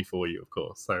of horny for you, of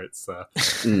course. So it's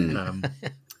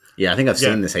yeah, I think I've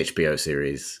seen this HBO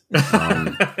series.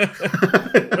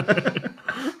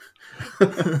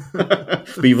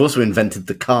 But you've also invented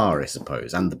the car, I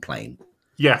suppose, and the plane.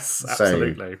 Yes,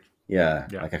 absolutely. So, yeah,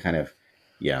 like a kind of,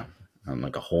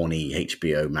 like a horny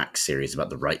HBO Max series about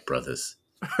the Wright brothers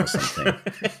or something.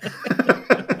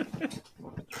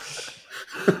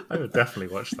 I would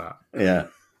definitely watch that. Yeah.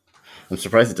 I'm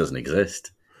surprised it doesn't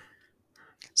exist.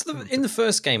 So in the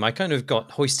first game, I kind of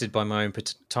got hoisted by my own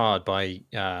petard by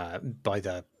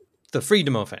the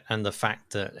freedom of it and the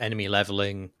fact that enemy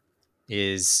leveling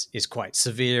is quite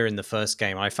severe in the first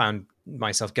game. I found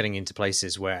myself getting into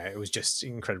places where it was just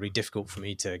incredibly difficult for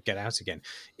me to get out again.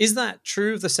 Is that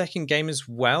true of the second game as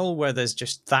well, where there's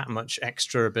just that much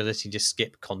extra ability to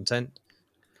skip content?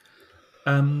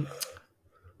 I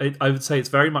would say it's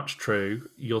very much true.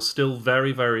 You're still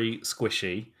very, very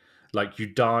squishy. Like, you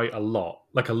die a lot,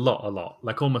 like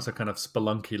almost a kind of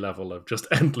Spelunky level of just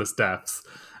endless deaths.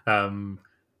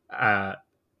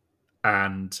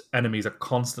 And enemies are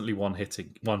constantly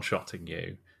one-shotting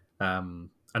you. And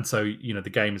so, the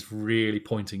game is really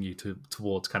pointing you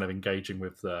towards kind of engaging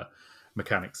with the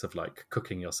mechanics of like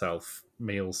cooking yourself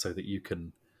meals so that you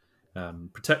can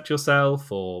protect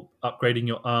yourself, or upgrading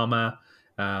your armor,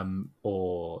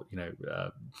 or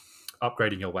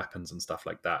upgrading your weapons and stuff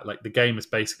like that. Like, the game is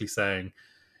basically saying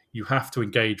you have to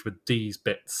engage with these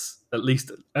bits at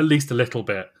least a little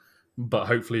bit, but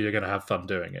hopefully you're going to have fun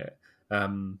doing it.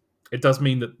 It does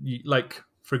mean that,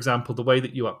 for example, the way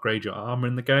that you upgrade your armor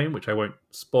in the game, which I won't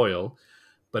spoil,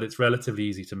 but it's relatively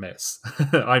easy to miss.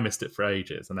 I missed it for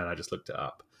ages, and then I just looked it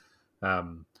up.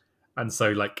 And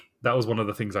so, like, that was one of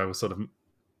the things I was sort of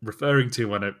referring to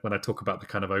when I talk about the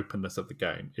kind of openness of the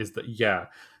game, is that,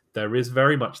 there is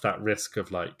very much that risk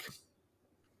of, like,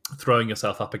 throwing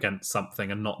yourself up against something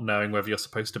and not knowing whether you're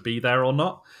supposed to be there or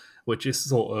not, which is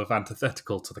sort of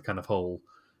antithetical to the kind of whole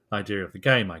idea of the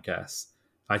game, I guess.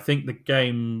 I think the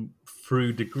game,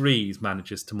 through degrees,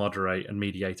 manages to moderate and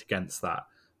mediate against that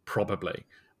probably.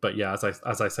 But yeah,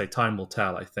 as I say, time will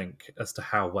tell, I think, as to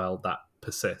how well that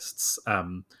persists.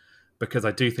 Because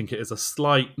I do think it is a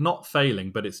slight, not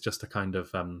failing, but it's just a kind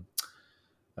of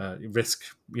risk,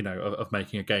 of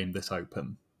making a game this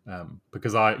open.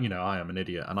 Because I am an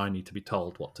idiot and I need to be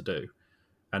told what to do.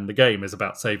 And the game is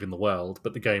about saving the world,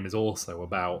 but the game is also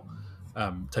about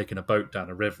taking a boat down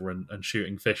a river and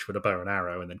shooting fish with a bow and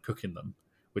arrow and then cooking them,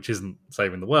 which isn't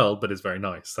saving the world, but is very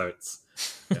nice. So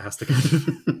it has to kind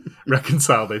of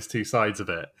reconcile those two sides of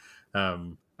it.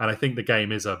 And I think the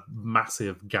game is a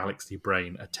massive galaxy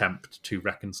brain attempt to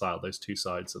reconcile those two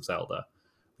sides of Zelda,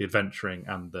 the adventuring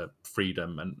and the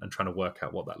freedom, and trying to work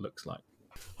out what that looks like.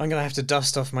 I'm going to have to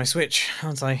dust off my Switch,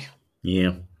 aren't I?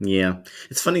 Yeah.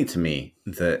 It's funny to me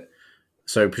that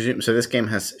so this game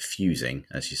has fusing,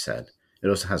 as you said. It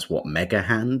also has Mega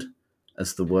Hand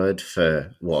as the word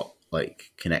for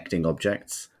connecting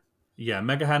objects. Yeah,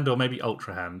 Mega Hand or maybe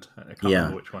Ultra Hand. I can't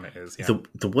remember which one it is. Yeah.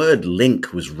 The word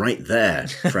link was right there,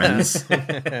 friends.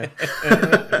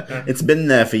 It's been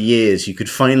there for years. You could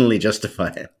finally justify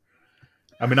it.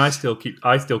 I mean, I still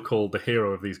call the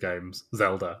hero of these games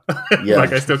Zelda. Yeah.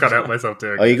 I still can't help myself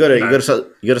doing it. You gotta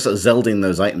start Zelding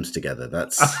those items together.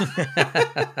 That's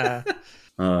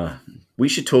we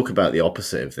should talk about the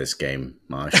opposite of this game,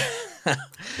 Marsh.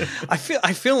 I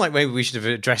feel like maybe we should have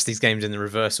addressed these games in the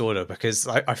reverse order, because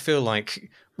I feel like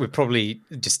we're probably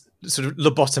just sort of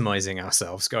lobotomizing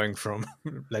ourselves going from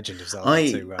Legend of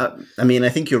Zelda to. I mean, I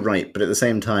think you're right, but at the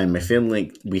same time, I feel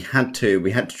like we had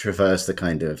to traverse the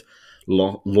kind of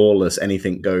lawless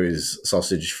anything goes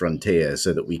sausage frontier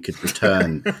so that we could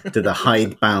return to the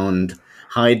hidebound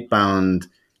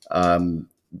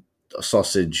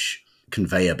sausage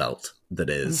conveyor belt that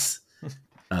is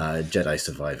Jedi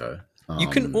Survivor. You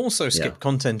can also skip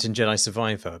content in Jedi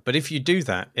Survivor, but if you do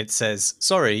that, it says,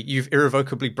 sorry, you've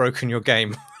irrevocably broken your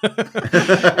game.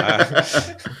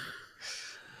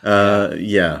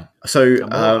 Yeah. So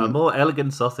a more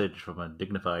elegant sausage from a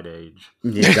dignified age.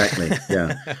 Yeah, exactly.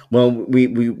 Yeah. Well,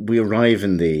 we arrive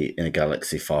in a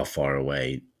galaxy far, far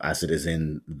away, as it is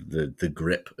in the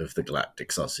grip of the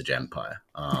Galactic Sausage Empire,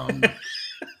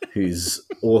 whose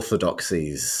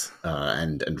orthodoxies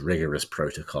and rigorous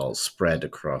protocols spread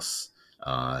across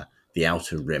the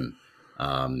outer rim,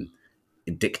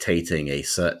 dictating a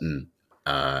certain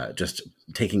just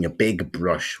taking a big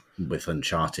brush with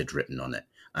Uncharted written on it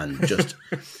and just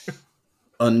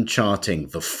uncharting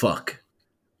the fuck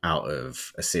out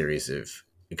of a series of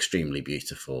extremely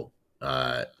beautiful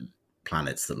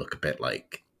planets that look a bit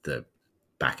like the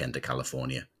back end of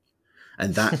California.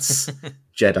 And that's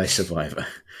Jedi Survivor.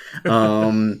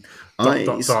 So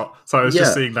I was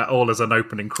just seeing that all as an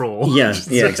opening crawl. Yeah,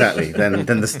 exactly. Then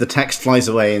the text flies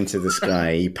away into the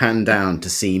sky. You pan down to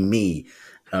see me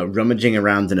rummaging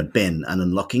around in a bin and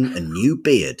unlocking a new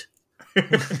beard.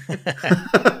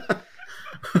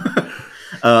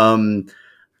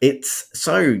 It's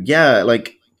so, yeah,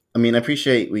 I mean, I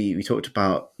appreciate we talked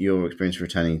about your experience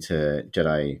returning to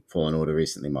Jedi Fallen Order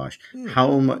recently, Marsh.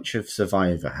 How much of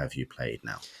Survivor have you played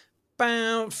now?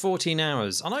 About 14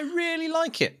 hours, and I really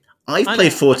like it. I've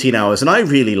played 14 hours, and I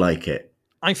really like it.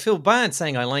 I feel bad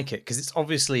saying I like it, because it's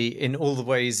obviously, in all the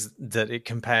ways that it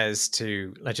compares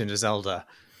to Legend of Zelda,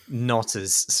 not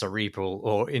as cerebral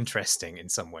or interesting in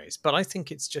some ways. But I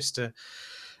think it's just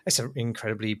it's an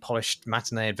incredibly polished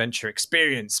matinee adventure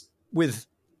experience with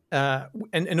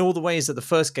in all the ways that the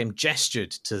first game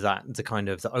gestured to that, the kind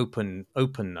of the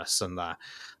openness and the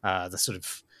sort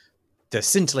of the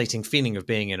scintillating feeling of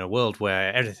being in a world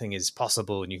where everything is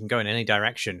possible and you can go in any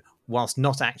direction whilst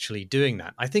not actually doing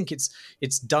that. I think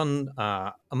it's done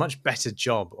a much better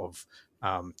job of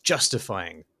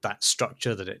justifying that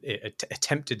structure that it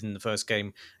attempted in the first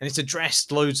game, and it's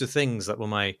addressed loads of things that were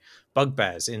my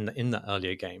bugbears in that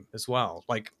earlier game as well.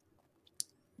 Like,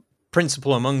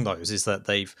 principle among those is that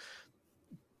they've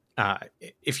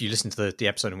if you listen to the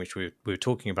episode in which we were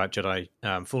talking about Jedi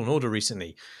Fallen Order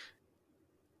recently,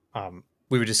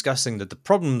 we were discussing that the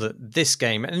problem that this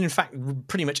game, and in fact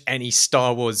pretty much any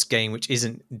Star Wars game which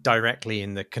isn't directly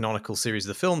in the canonical series of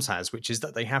the films has, which is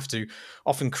that they have to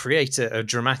often create a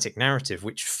dramatic narrative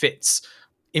which fits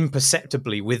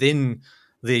imperceptibly within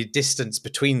the distance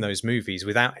between those movies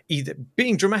without either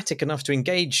being dramatic enough to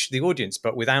engage the audience,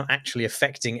 but without actually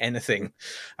affecting anything.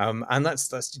 And that's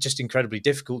just incredibly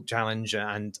difficult challenge,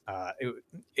 and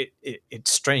it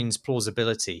strains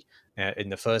plausibility in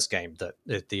the first game that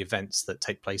the events that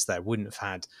take place there wouldn't have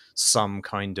had some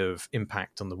kind of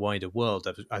impact on the wider world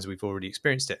as we've already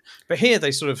experienced it. But here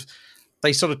they sort of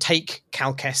take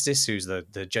Cal Kestis, who's the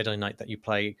Jedi Knight that you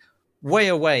play, way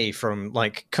away from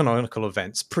like canonical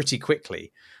events pretty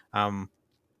quickly.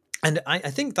 And I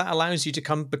think that allows you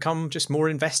to become just more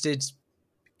invested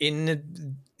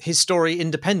in his story,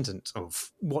 independent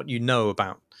of what you know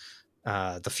about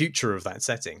the future of that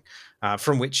setting,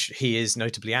 from which he is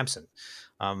notably absent.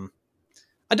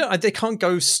 They can't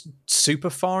go super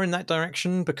far in that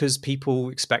direction because people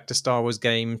expect a Star Wars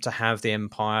game to have the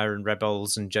Empire and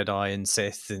Rebels and Jedi and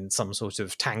Sith in some sort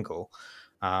of tangle.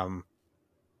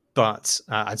 But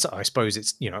I suppose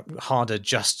it's harder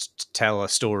just to tell a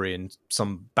story in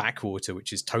some backwater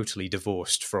which is totally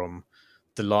divorced from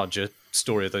the larger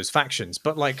story of those factions.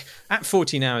 But like at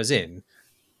 14 hours in,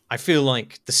 I feel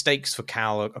like the stakes for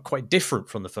Cal are quite different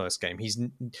from the first game.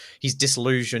 He's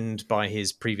disillusioned by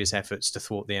his previous efforts to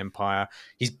thwart the Empire.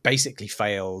 He's basically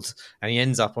failed, and he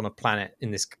ends up on a planet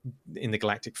in the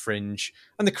galactic fringe.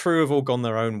 And the crew have all gone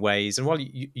their own ways. And while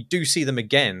you do see them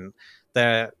again,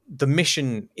 the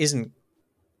mission isn't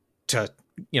to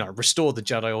restore the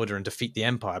Jedi Order and defeat the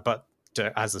Empire, but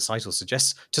to, as the title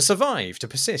suggests, to survive, to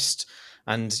persist,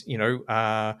 and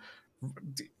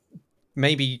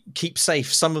maybe keep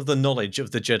safe some of the knowledge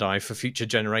of the Jedi for future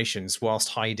generations whilst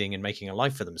hiding and making a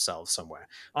life for themselves somewhere.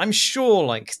 I'm sure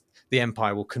like the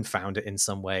Empire will confound it in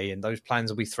some way and those plans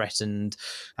will be threatened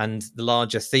and the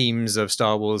larger themes of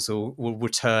Star Wars will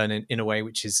return in a way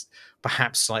which is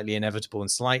perhaps slightly inevitable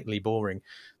and slightly boring.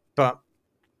 But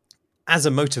as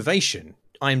a motivation,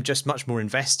 I'm just much more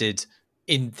invested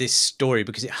in this story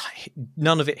because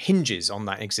none of it hinges on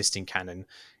that existing canon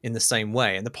in the same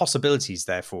way. And the possibilities,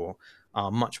 therefore, are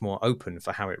much more open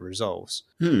for how it resolves.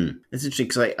 It's interesting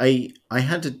because I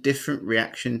had a different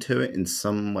reaction to it in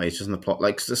some ways, just in the plot.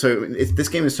 Like, this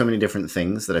game is so many different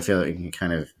things that I feel like you can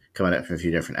kind of come at it from a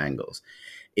few different angles.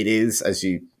 It is, as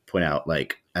you point out,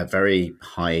 like a very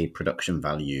high production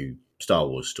value Star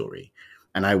Wars story.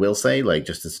 And I will say, like,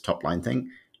 just as a top line thing,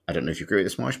 I don't know if you agree with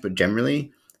this, Marsh, but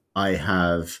generally, I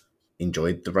have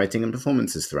enjoyed the writing and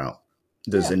performances throughout.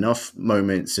 There's enough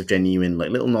moments of genuine, like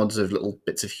little nods of little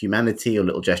bits of humanity or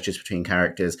little gestures between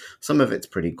characters. Some of it's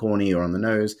pretty corny or on the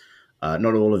nose.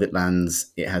 Not all of it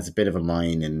lands. It has a bit of a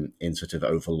line in sort of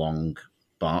overlong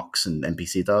barks and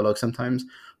NPC dialogue sometimes.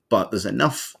 But there's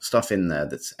enough stuff in there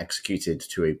that's executed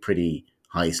to a pretty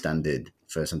high standard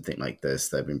for something like this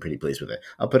that I've been pretty pleased with it.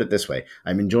 I'll put it this way.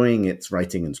 I'm enjoying its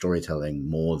writing and storytelling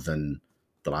more than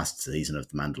the last season of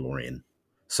The Mandalorian.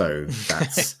 So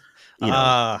that's...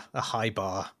 a high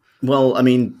bar. Well, I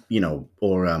mean,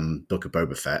 or Book of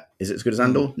Boba Fett. Is it as good as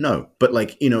Andor? No. But,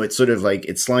 like, it's sort of like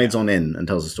it slides on in and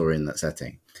tells a story in that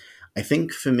setting. I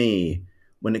think for me,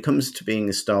 when it comes to being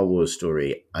a Star Wars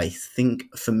story, I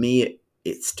think for me,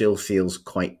 it still feels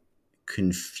quite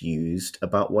confused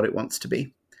about what it wants to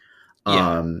be.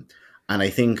 Yeah. And I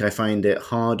think I find it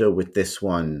harder with this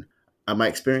one. My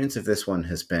experience of this one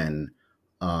has been...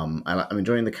 I'm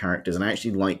enjoying the characters, and I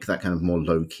actually like that kind of more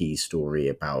low-key story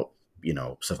about,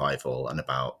 survival and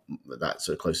about that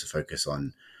sort of closer focus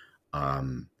on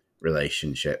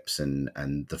relationships and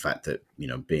the fact that,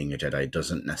 being a Jedi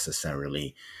doesn't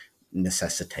necessarily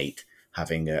necessitate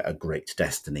having a great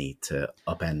destiny to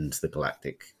upend the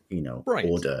galactic,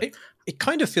 order. It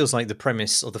kind of feels like the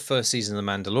premise of the first season of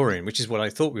The Mandalorian, which is what I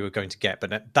thought we were going to get,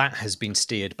 but that has been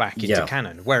steered back into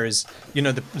canon. Whereas,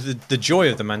 the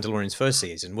joy of The Mandalorian's first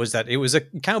season was that it was a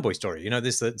cowboy story.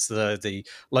 It's the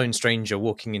lone stranger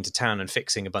walking into town and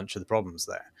fixing a bunch of the problems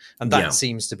there, and that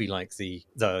seems to be like the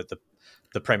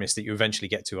premise that you eventually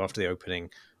get to after the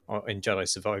opening in Jedi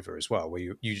Survivor as well, where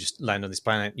you just land on this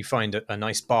planet, you find a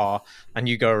nice bar, and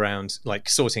you go around like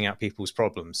sorting out people's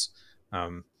problems.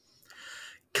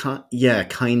 Kind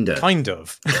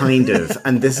of.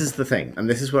 And this is the thing, and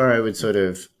this is where I would sort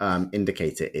of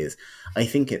indicate it is, I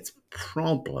think its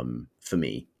problem for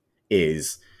me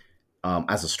is,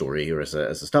 as a story or as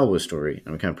a Star Wars story,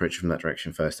 and we can approach it from that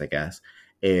direction first, I guess,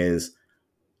 is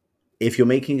if you're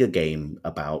making a game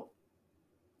about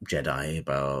Jedi,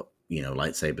 about,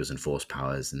 lightsabers and force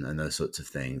powers and those sorts of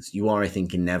things, you are, I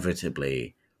think,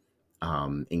 inevitably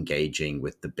engaging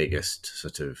with the biggest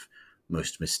sort of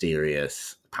most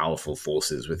mysterious, powerful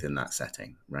forces within that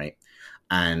setting, right?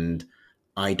 And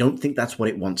I don't think that's what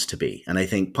it wants to be. And I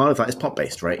think part of that is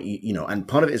plot-based, right? And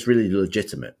part of it is really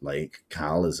legitimate. Like,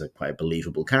 Cal is quite a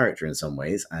believable character in some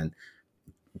ways and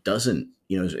doesn't,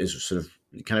 is sort of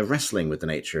kind of wrestling with the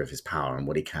nature of his power and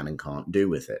what he can and can't do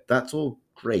with it. That's all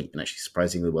great and actually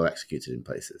surprisingly well executed in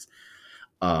places.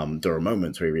 There are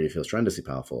moments where he really feels tremendously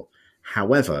powerful.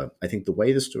 However, I think the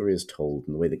way the story is told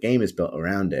and the way the game is built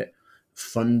around it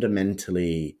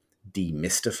fundamentally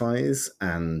demystifies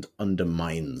and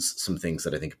undermines some things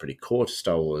that I think are pretty core to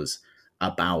Star Wars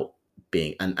about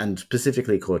being and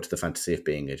specifically core to the fantasy of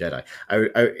being a Jedi.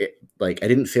 I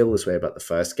didn't feel this way about the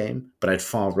first game, but I'd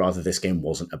far rather this game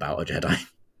wasn't about a Jedi,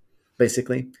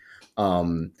 basically.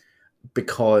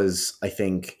 Because I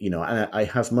think, and I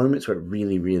have moments where it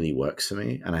really, really works for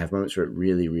me, and I have moments where it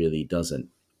really, really doesn't.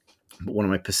 But one of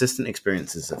my persistent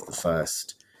experiences of the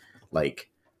first,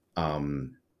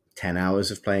 10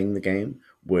 hours of playing the game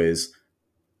was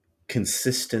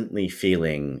consistently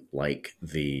feeling like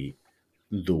the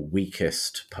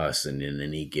weakest person in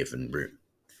any given room,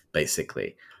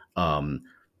 basically.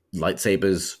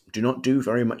 Lightsabers do not do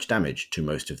very much damage to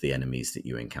most of the enemies that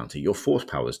you encounter. Your force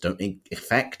powers don't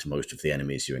affect most of the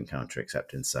enemies you encounter,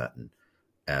 except in certain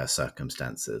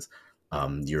circumstances.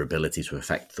 Your ability to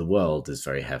affect the world is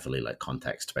very heavily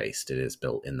context based. It is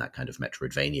built in that kind of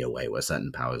Metroidvania way, where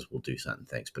certain powers will do certain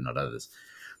things, but not others.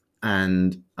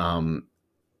 And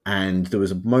there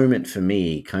was a moment for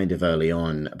me kind of early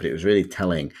on, but it was really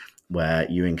telling,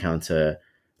 where you encounter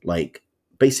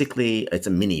basically it's a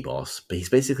mini boss, but he's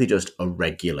basically just a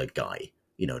regular guy,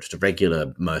 just a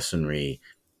regular mercenary,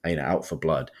 out for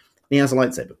blood. And he has a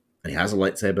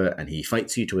lightsaber, and he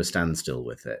fights you to a standstill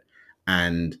with it.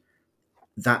 And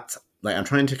that, I'm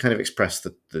trying to kind of express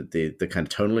the kind of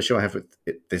tonal issue I have with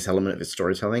this element of its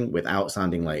storytelling without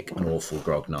sounding like an awful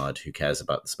grognard who cares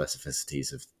about the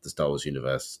specificities of the Star Wars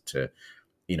universe to,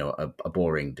 a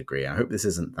boring degree. I hope this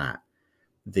isn't that.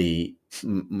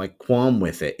 My qualm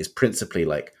with it is principally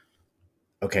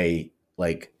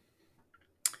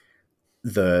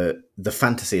the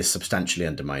fantasy is substantially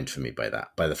undermined for me by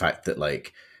the fact that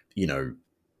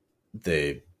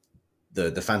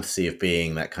the fantasy of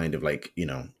being that kind of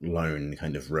lone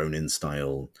kind of Ronin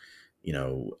style,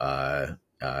 I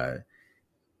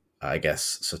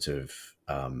guess sort of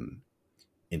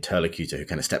interlocutor who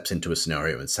kind of steps into a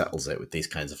scenario and settles it with these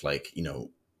kinds of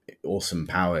awesome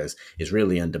powers is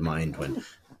really undermined when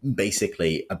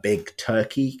basically a big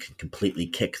turkey can completely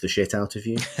kick the shit out of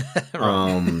you.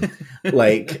 And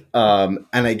it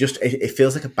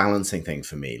feels like a balancing thing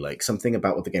for me, something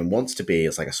about what the game wants to be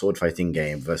is a sword fighting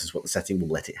game versus what the setting will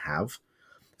let it have.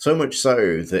 So much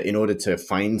so that in order to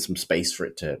find some space for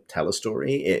it to tell a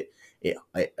story,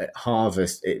 it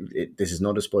harvests it. This is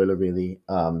not a spoiler really.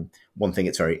 One thing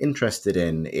it's very interested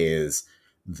in is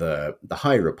the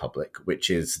High Republic,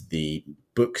 which is the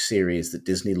book series that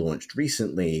Disney launched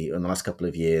recently in the last couple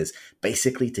of years,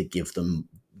 basically to give them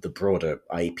the broader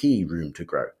IP room to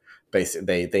grow.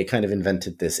 Basically, they kind of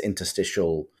invented this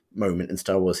interstitial moment in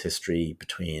Star Wars history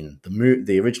between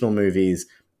the original movies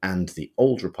and the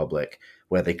Old Republic,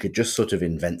 where they could just sort of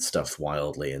invent stuff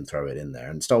wildly and throw it in there.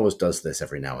 And Star Wars does this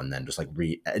every now and then, just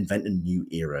reinvent a new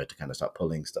era to kind of start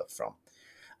pulling stuff from.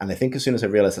 And I think as soon as I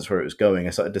realized that's where it was going, I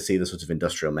started to see the sort of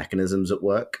industrial mechanisms at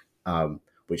work,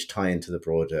 which tie into the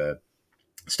broader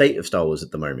state of Star Wars at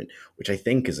the moment, which I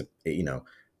think is,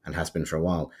 and has been for a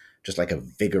while, just a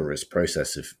vigorous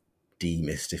process of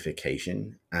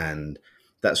demystification. And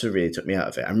that's what really took me out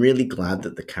of it. I'm really glad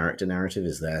that the character narrative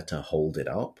is there to hold it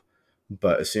up.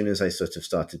 But as soon as I sort of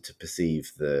started to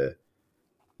perceive the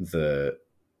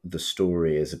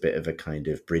story as a bit of a kind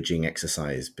of bridging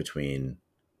exercise between,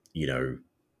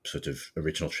 sort of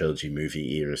original trilogy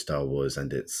movie era Star Wars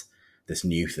and it's this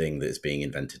new thing that is being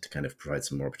invented to kind of provide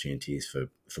some more opportunities for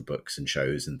books and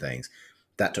shows and things,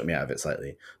 that took me out of it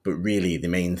slightly. But really the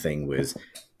main thing was,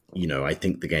 I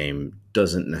think the game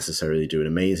doesn't necessarily do an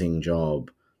amazing job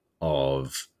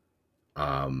of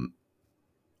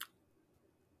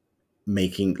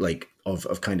making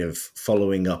of kind of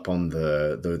following up on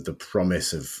the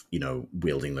promise of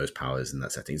wielding those powers in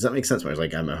that setting. Does that make sense? I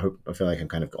feel like I'm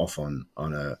kind of off on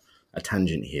a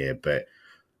tangent here, but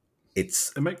it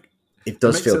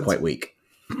does feel quite weak.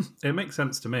 It makes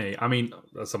sense to me. I mean,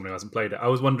 as someone who hasn't played it, I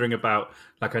was wondering about,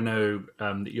 I know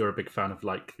that you're a big fan of the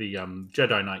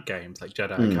Jedi Knight games, like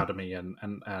Jedi Academy and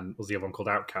was the other one called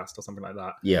Outcast or something like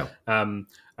that? Yeah. And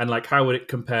how would it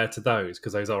compare to those?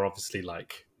 Because those are obviously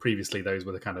previously those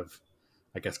were the kind of,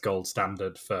 I guess, gold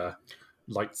standard for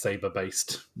lightsaber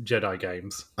based Jedi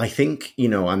games. I think,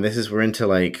 and this is, we're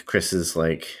into Chris's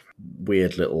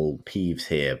weird little peeves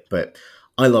here, but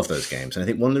I love those games. And I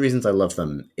think one of the reasons I love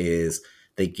them is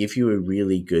they give you a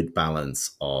really good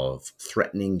balance of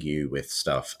threatening you with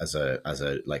stuff as a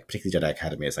particularly Jedi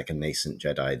Academy as a nascent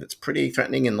Jedi that's pretty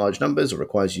threatening in large numbers or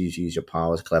requires you to use your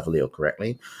powers cleverly or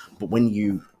correctly. But when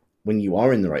you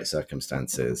are in the right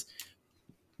circumstances,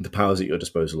 the powers at your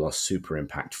disposal are super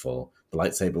impactful. The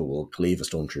lightsaber will cleave a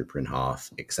stormtrooper in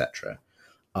half, etc.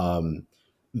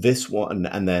 This one,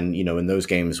 and then, in those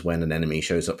games when an enemy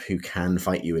shows up who can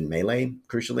fight you in melee,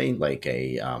 crucially, like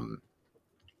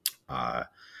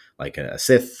like a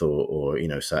Sith or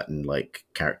certain like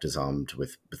characters armed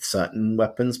with certain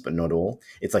weapons, but not all.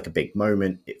 It's like a big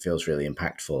moment. It feels really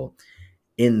impactful.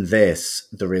 In this,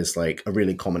 there is like a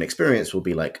really common experience will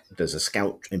be like there's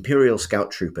a Imperial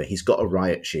scout trooper. He's got a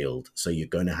riot shield, so you're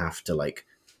going to have to like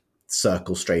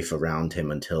circle strafe around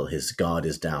him until his guard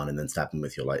is down and then stab him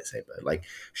with your lightsaber. Like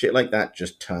shit like that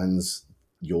just turns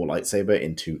your lightsaber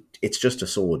into, it's just a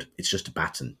sword. It's just a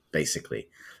baton, basically.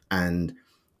 And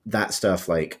that stuff,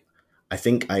 like, I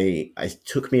think I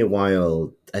took me a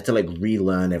while. I had to like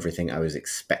relearn everything I was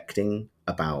expecting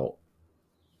about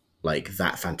like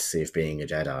that fantasy of being a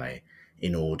Jedi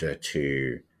in order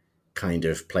to kind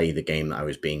of play the game that I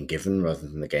was being given rather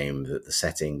than the game that the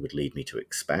setting would lead me to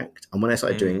expect. And when I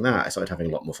started doing that, I started having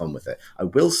a lot more fun with it. I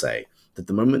will say that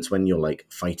the moments when you're like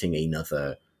fighting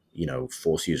another,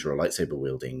 force user or lightsaber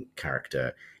wielding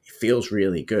character, it feels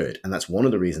really good. And that's one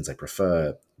of the reasons I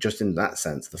prefer, just in that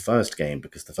sense, the first game,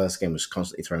 because the first game was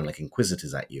constantly throwing like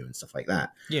inquisitors at you and stuff like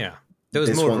that. Yeah. There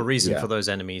was more of a reason for those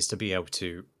enemies to be able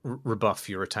to rebuff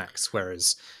your attacks,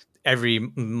 whereas every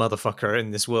motherfucker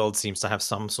in this world seems to have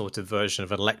some sort of version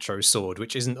of an electro sword,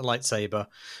 which isn't a lightsaber,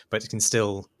 but it can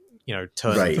still,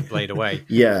 turn the blade away.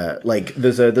 Yeah, like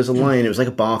there's a line. It was like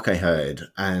a bark I heard,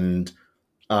 and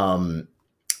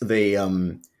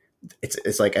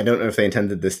it's like, I don't know if they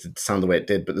intended this to sound the way it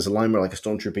did, but there's a line where like a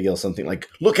stormtrooper yells something like,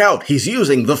 "Look out! He's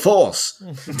using the Force,"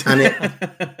 and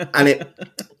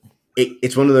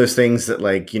it's one of those things that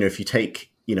like if you take.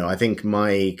 I think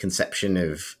my conception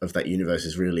of that universe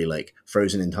is really like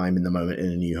frozen in time in the moment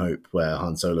in A New Hope, where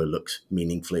Han Solo looks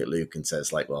meaningfully at Luke and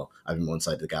says like, well, I'm from one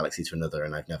side of the galaxy to another,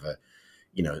 and I've never,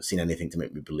 seen anything to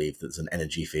make me believe that there's an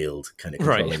energy field kind of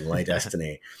controlling my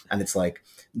destiny. And it's like,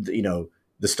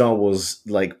 the Star Wars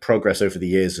like progress over the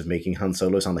years of making Han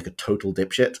Solo sound like a total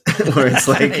dipshit, where it's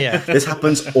like, this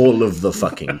happens all of the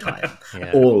fucking time,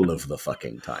 all of the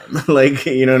fucking time. Like,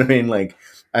 you know what I mean? Like,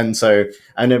 and so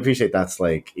I appreciate that's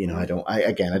like, I don't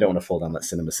want to fall down that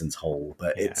CinemaSins hole,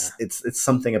 but it's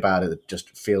something about it that just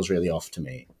feels really off to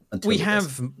me. We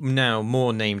have now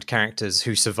more named characters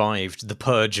who survived the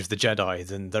purge of the Jedi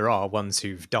than there are ones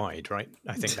who've died, right?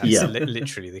 I think that's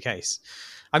literally the case.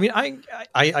 I mean,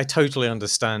 I totally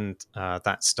understand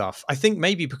that stuff. I think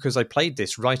maybe because I played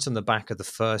this right on the back of the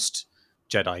first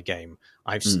Jedi game,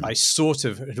 I sort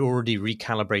of had already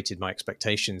recalibrated my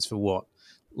expectations for what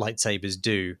lightsabers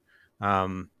do.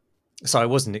 So I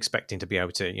wasn't expecting to be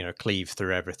able to, cleave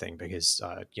through everything because,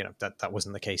 that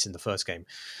wasn't the case in the first game.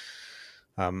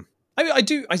 I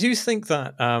do think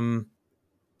that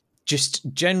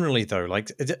just generally though,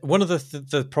 like one of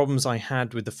the problems I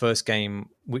had with the first game,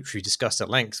 which we discussed at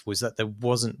length, was that there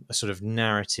wasn't a sort of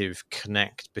narrative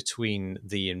connect between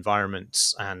the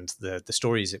environments and the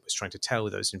stories it was trying to tell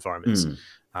with those environments.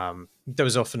 There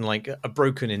was often like a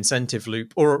broken incentive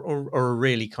loop or a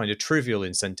really kind of trivial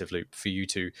incentive loop for you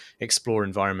to explore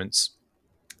environments,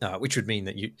 which would mean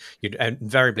that you'd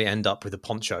invariably end up with a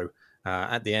poncho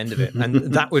at the end of it, and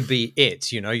that would be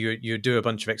it. You do a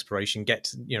bunch of exploration,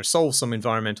 solve some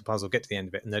environmental puzzle, get to the end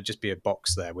of it, and there'd just be a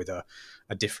box there with a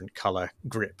different color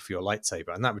grip for your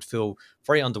lightsaber, and that would feel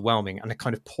very underwhelming and a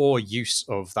kind of poor use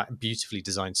of that beautifully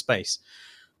designed space.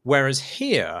 Whereas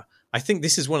here, I think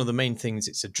this is one of the main things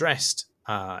it's addressed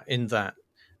in that.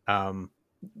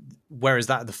 Whereas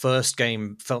the first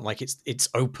game felt like its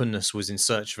openness was in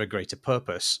search of a greater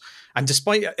purpose, and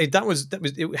despite it,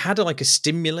 it had a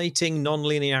stimulating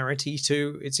non-linearity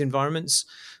to its environments,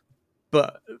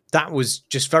 but that was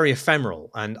just very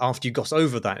ephemeral. And after you got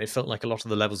over that, it felt like a lot of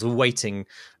the levels were waiting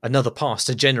another pass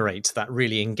to generate that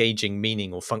really engaging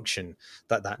meaning or function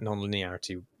that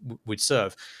non-linearity would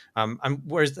serve. And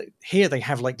whereas here they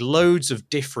have like loads of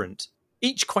different,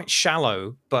 each quite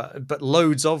shallow, but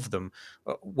loads of them,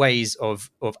 ways of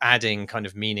adding kind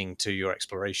of meaning to your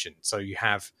exploration. So you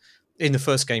have, in the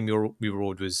first game, your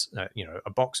reward was a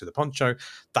box with a poncho.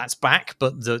 That's back,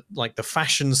 but the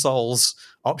fashion souls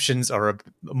options are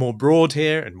more broad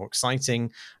here and more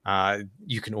exciting.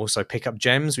 You can also pick up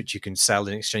gems, which you can sell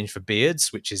in exchange for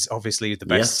beards, which is obviously the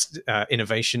best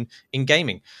innovation in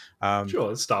gaming.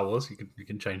 Sure, it's Star Wars. You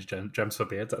can change gems for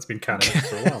beards. That's been canon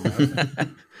for a while now.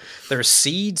 There are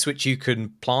seeds which you can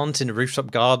plant in a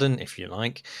rooftop garden if you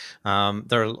like.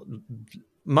 There are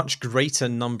much greater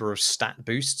number of stat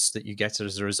boosts that you get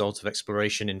as a result of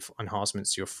exploration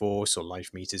enhancements to your force or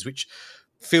life meters, which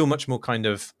feel much more kind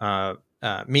of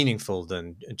meaningful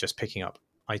than just picking up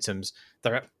items.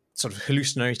 There are sort of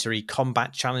hallucinatory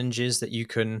combat challenges that you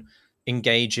can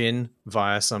engage in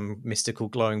via some mystical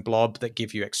glowing blob that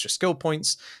give you extra skill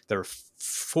points. There are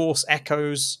force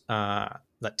echoes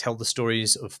that tell the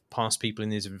stories of past people in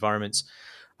these environments.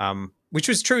 which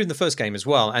was true in the first game as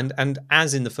well. And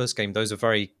as in the first game, those are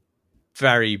very,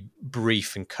 very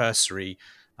brief and cursory.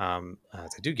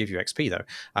 They do give you XP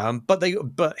though,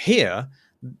 but here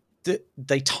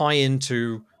they tie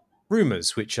into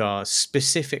rumors, which are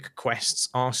specific quests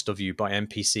asked of you by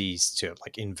NPCs to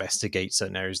like investigate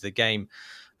certain areas of the game,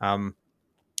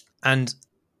 and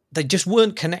they just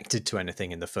weren't connected to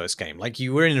anything in the first game. Like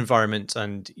you were in an environment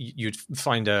and you'd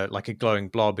find a glowing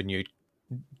blob, and you'd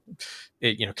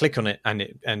click on it,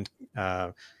 and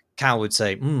Cal would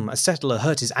say, "A settler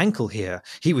hurt his ankle here.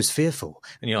 He was fearful,"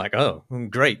 and you're like, "Oh,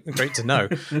 great to know."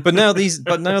 but now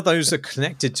those are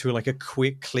connected to like a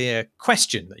quick, clear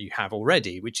question that you have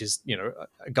already, which is,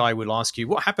 a guy will ask you,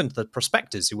 "What happened to the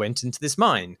prospectors who went into this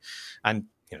mine?" And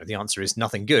the answer is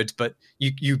nothing good, but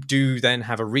you do then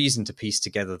have a reason to piece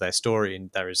together their story,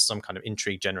 and there is some kind of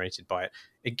intrigue generated by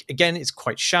it. Again, it's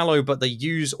quite shallow, but they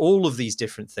use all of these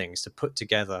different things to put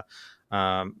together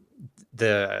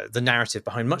the narrative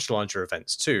behind much larger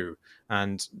events too,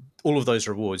 and all of those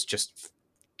rewards just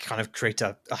kind of create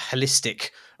a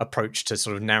holistic approach to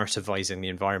sort of narrativizing the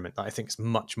environment that I think is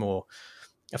much more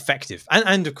effective.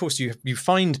 And of course, you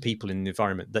find people in the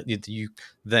environment that you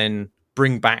then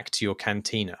bring back to your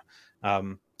cantina.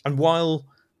 And while,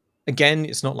 again,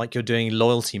 it's not like you're doing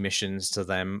loyalty missions for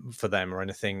them or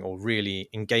anything, or really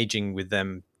engaging with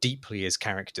them deeply as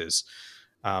characters,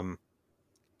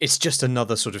 it's just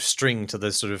another sort of string to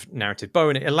the sort of narrative bow,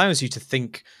 and it allows you to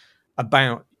think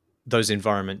about those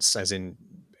environments as in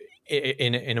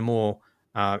a more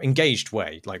engaged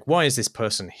way. Like, why is this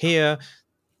person here?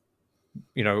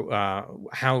 Why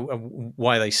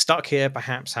are they stuck here?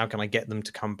 Perhaps how can I get them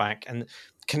to come back? And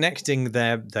connecting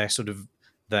their sort of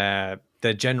their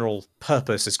general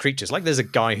purpose as creatures. Like, there's a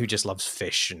guy who just loves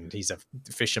fish, and he's a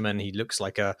fisherman. He looks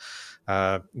like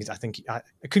I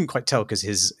couldn't quite tell because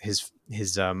his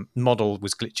model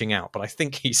was glitching out, but I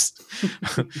think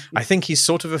he's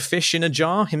sort of a fish in a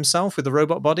jar himself with a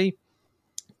robot body.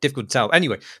 Difficult to tell.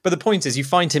 Anyway, but the point is, you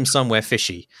find him somewhere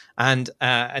fishy, and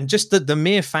just the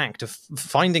mere fact of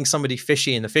finding somebody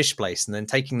fishy in the fish place and then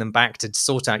taking them back to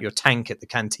sort out your tank at the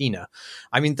cantina,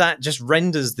 I mean, that just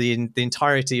renders the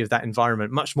entirety of that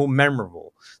environment much more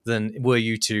memorable than were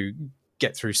you to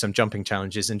get through some jumping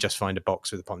challenges and just find a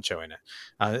box with a poncho in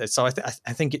it. So I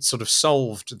think it sort of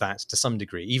solved that to some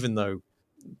degree, even though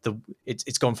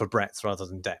it's gone for breadth rather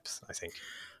than depth, I think.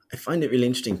 I find it really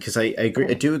interesting because I agree.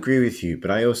 I do agree with you, but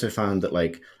I also found that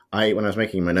when I was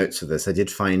making my notes for this, I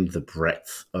did find the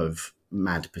breadth of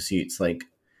Mad Pursuits, like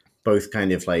both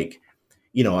kind of like,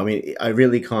 I mean, I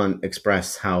really can't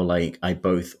express how I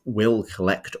both will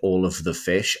collect all of the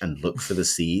fish and look for the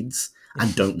seeds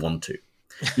and don't want to,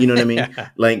 you know what I mean? Yeah.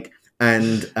 Like,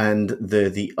 and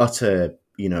the utter,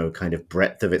 kind of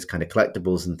breadth of its kind of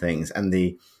collectibles and things. And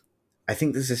I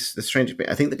think this is the strange bit.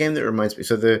 I think the game that reminds me,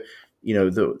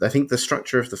 I think the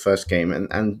structure of the first game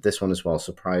and this one as well,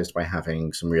 surprised by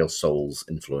having some real Souls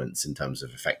influence in terms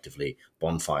of effectively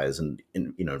bonfires and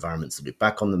environments that loop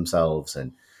back on themselves,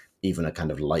 and even a kind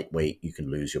of lightweight, you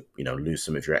can lose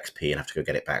some of your XP and have to go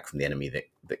get it back from the enemy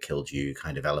that killed you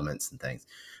kind of elements and things.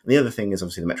 And the other thing is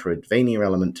obviously the Metroidvania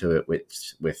element to it,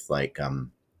 with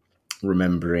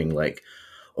remembering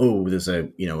oh, there's a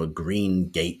green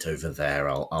gate over there.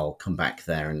 I'll come back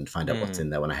there and find out what's in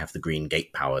there when I have the green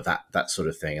gate power. That sort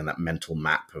of thing, and that mental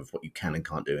map of what you can and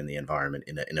can't do in the environment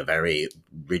in a very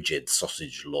rigid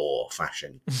sausage law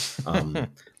fashion.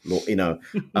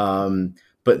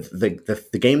 But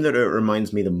the game that it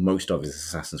reminds me the most of is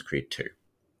Assassin's Creed 2.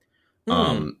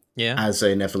 As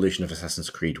an evolution of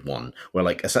Assassin's Creed 1, where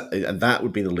that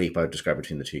would be the leap I would describe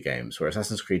between the two games, where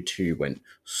Assassin's Creed 2 went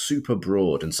super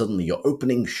broad and suddenly you're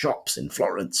opening shops in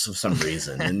Florence for some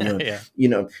reason, and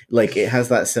it has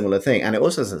that similar thing, and it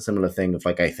also has that similar thing of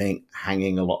I think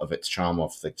hanging a lot of its charm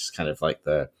off just kind of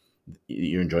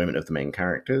your enjoyment of the main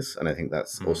characters, and I think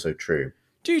that's also true.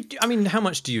 How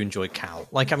much do you enjoy Cal?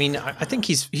 I think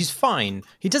he's fine.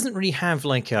 He doesn't really have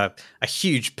a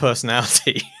huge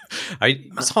personality.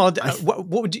 It's hard.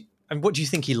 What do you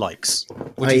think he likes?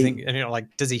 What do you think?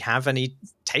 Does he have any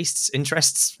tastes,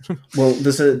 interests? Well,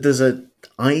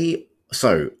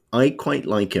 I quite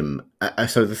like him.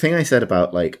 So the thing I said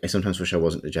about I sometimes wish I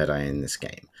wasn't a Jedi in this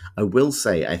game, I will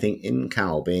say I think in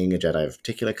Cal, being a Jedi of a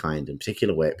particular kind, in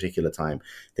particular way, at particular time,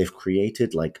 they've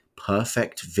created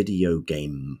perfect video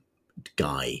game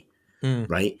guy,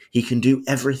 right? He can do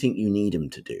everything you need him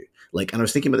to do. And I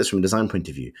was thinking about this from a design point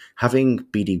of view. Having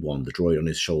BD1, the droid on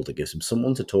his shoulder, gives him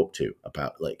someone to talk to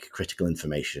about critical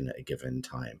information at a given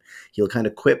time. He'll kind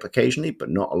of quip occasionally, but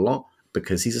not a lot.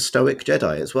 because he's a stoic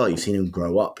Jedi as well. You've seen him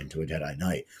grow up into a Jedi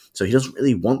Knight, so he doesn't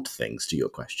really want things. To your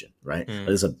question, right?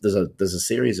 There's a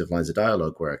series of lines of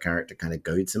dialogue where a character kind of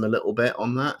goads him a little bit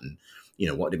on that, and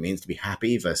what it means to be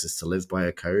happy versus to live by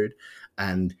a code,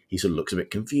 and he sort of looks a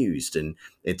bit confused, and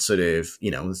it's sort of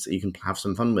you can have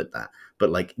some fun with that. But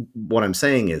like what I'm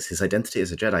saying is, his identity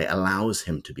as a Jedi allows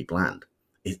him to be bland.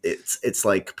 It's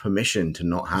like permission to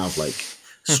not have like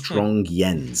strong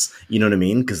yens, you know what I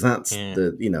mean? Because that's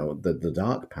the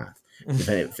dark path.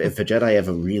 If a Jedi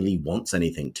ever really wants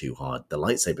anything too hard, the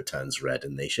lightsaber turns red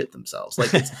and they shit themselves.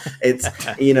 Like it's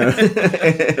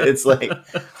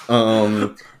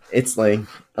it's like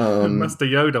Master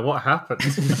Yoda, what happened?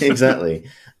 Exactly.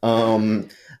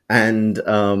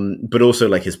 But also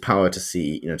like his power to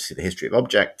see the history of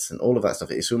objects and all of that stuff.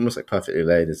 It's almost like perfectly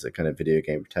laid as a kind of video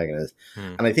game protagonist.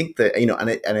 And I think that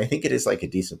and I think it is like a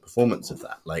decent performance of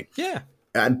that. Like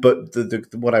but the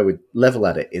what I would level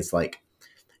at it is like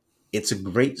it's a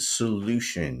great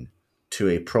solution to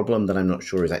a problem that I'm not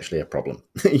sure is actually a problem.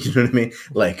 You know what I mean?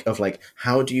 Like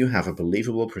how do you have a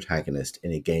believable protagonist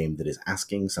in a game that is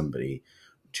asking somebody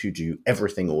to do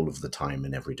everything all of the time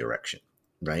in every direction,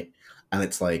 right? And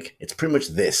it's like, it's pretty much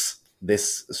this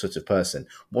sort of person.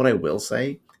 What I will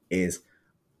say is,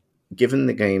 given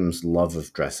the game's love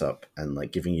of dress up and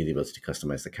like giving you the ability to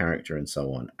customize the character and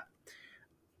so on,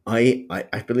 I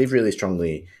believe really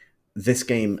strongly this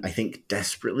game, I think,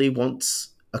 desperately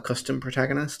wants a custom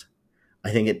protagonist.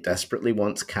 I think it desperately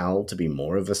wants Cal to be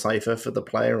more of a cipher for the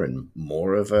player and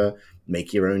more of a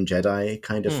make your own Jedi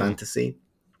kind of fantasy.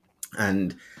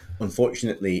 And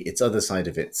unfortunately, its other side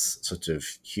of its sort of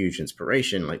huge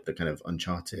inspiration, like the kind of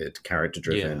Uncharted,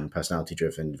 character-driven,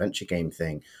 personality-driven adventure game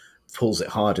thing, pulls it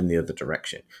hard in the other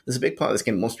direction. There's a big part of this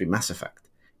game that wants to be Mass Effect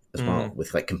as well,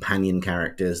 with like companion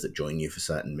characters that join you for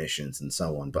certain missions and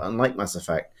so on. But unlike Mass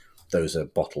Effect, those are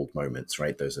bottled moments,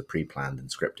 right? Those are pre-planned and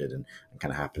scripted and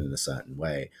kind of happen in a certain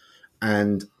way.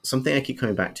 And something I keep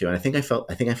coming back to, and I think I felt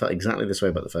exactly this way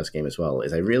about the first game as well,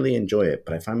 is I really enjoy it,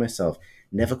 but I find myself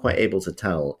never quite able to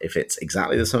tell if it's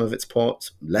exactly the sum of its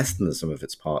parts, less than the sum of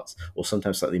its parts, or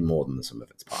sometimes slightly more than the sum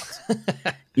of its parts.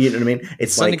 You know what I mean?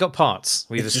 It's only got parts.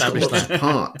 We've established that.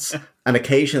 Parts. And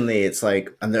occasionally it's like,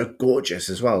 and they're gorgeous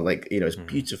as well. Like, it's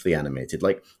beautifully animated.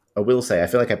 Like, I will say, I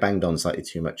feel like I banged on slightly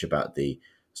too much about the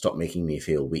stop making me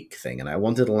feel weak thing. And I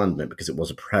wanted to land on it because it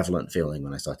was a prevalent feeling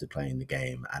when I started playing the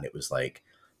game. And it was like,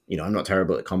 I'm not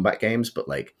terrible at combat games, but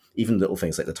like even little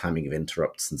things like the timing of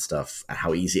interrupts and stuff and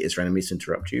how easy it is for enemies to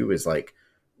interrupt you is like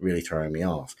really throwing me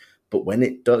off. But when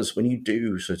you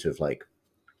do sort of like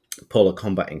pull a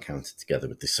combat encounter together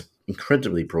with this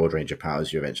incredibly broad range of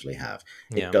powers you eventually have,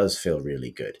 it does feel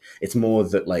really good. It's more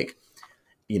that like,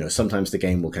 sometimes the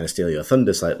game will kind of steal your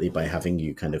thunder slightly by having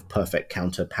you kind of perfect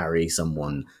counter parry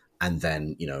someone and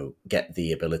then, get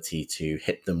the ability to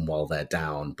hit them while they're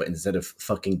down. But instead of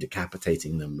fucking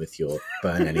decapitating them with your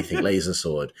burn anything laser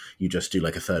sword, you just do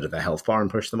like a third of their health bar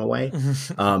and push them away.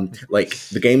 Like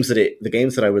the games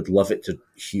that I would love it to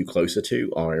hew closer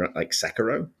to are like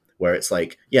Sekiro, where it's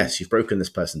like, yes, you've broken this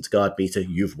person's guard meter,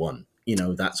 you've won,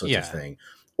 that sort of thing.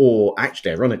 Or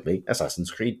actually, ironically, Assassin's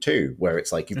Creed 2, where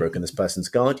it's like you've broken this person's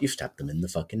guard, you've stabbed them in the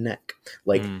fucking neck.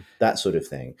 Like that sort of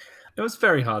thing. It was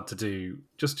very hard to do,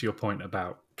 just to your point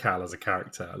about Cal as a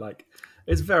character. Like,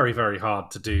 it's very, very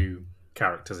hard to do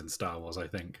characters in Star Wars, I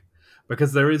think.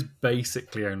 Because there is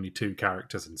basically only two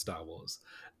characters in Star Wars.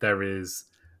 There is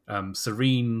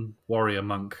serene warrior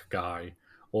monk guy,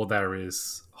 or there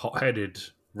is hot-headed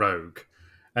rogue.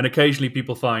 And occasionally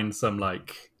people find some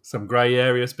grey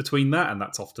areas between that, and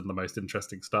that's often the most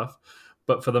interesting stuff.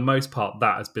 But for the most part,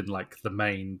 that has been like the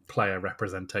main player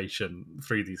representation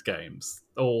through these games.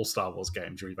 All Star Wars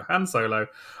games, you're either Han Solo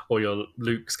or you're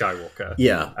Luke Skywalker.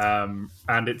 Yeah.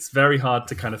 And it's very hard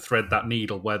to kind of thread that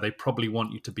needle where they probably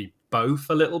want you to be both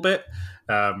a little bit.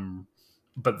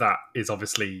 But that is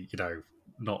obviously,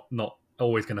 not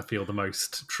always going to feel the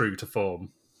most true to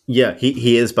form. Yeah,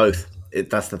 he is both.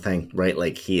 That's the thing, right?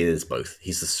 Like, he is both.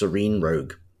 He's a serene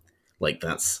rogue. Like,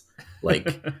 that's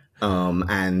like,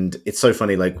 and it's so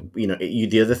funny. Like,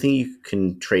 the other thing you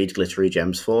can trade glittery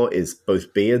gems for is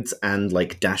both beards and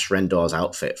like Dash Rendar's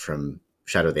outfit from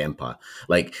Shadow of the Empire.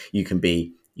 Like, you can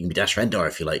be Dash Rendar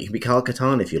if you like. You can be Kyle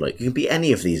Katarn if you like. You can be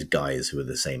any of these guys who are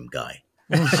the same guy.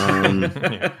 But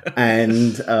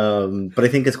I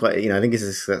think it's quite, I think it's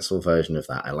a successful version of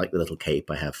that. I like the little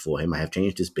cape I have for him. I have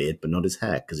changed his beard, but not his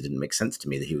hair, because it didn't make sense to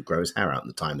me that he would grow his hair out in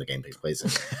the time the game takes place in.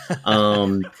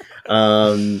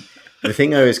 The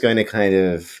thing I was going to kind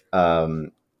of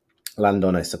land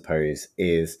on, I suppose,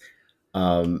 is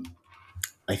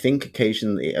I I think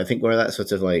occasionally, I think where that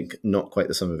sort of like not quite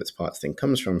the sum of its parts thing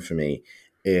comes from for me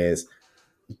is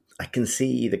I can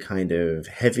see the kind of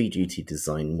heavy duty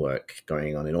design work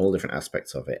going on in all different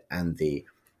aspects of it and the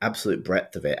absolute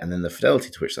breadth of it, and then the fidelity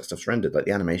to which that stuff's rendered. Like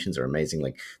the animations are amazing.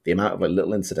 Like the amount of like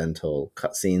little incidental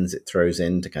cutscenes it throws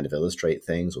in to kind of illustrate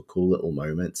things or cool little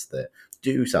moments that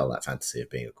do sell that fantasy of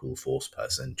being a cool Force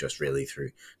person just really through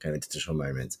kind of interstitial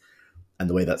moments. And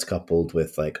the way that's coupled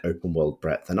with like open world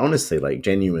breadth. And honestly, like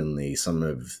genuinely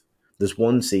there's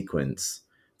one sequence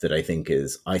that I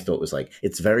thought was like,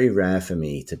 it's very rare for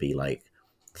me to be like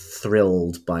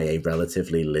thrilled by a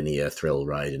relatively linear thrill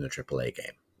ride in a AAA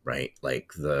game, right?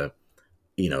 Like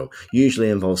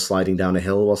usually involves sliding down a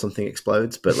hill while something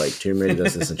explodes, but like Tomb Raider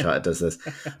does this, Uncharted does this.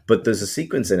 But there's a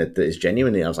sequence in it that is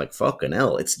genuinely, I was like, fucking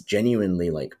hell, it's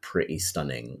genuinely like pretty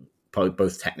stunning,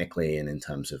 both technically and in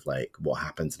terms of like what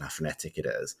happens and how frenetic it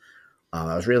is.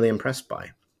 I was really impressed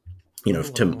by.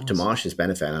 To Marsh's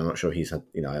benefit, and I'm not sure he's had,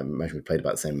 I imagine we played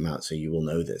about the same amount, so you will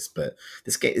know this, but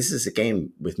this is a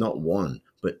game with not one,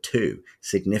 but two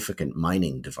significant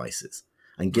mining devices.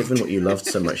 And given what you loved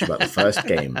so much about the first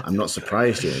game, I'm not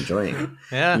surprised you're enjoying it.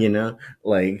 Yeah. And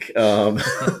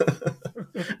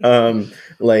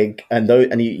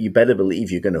you better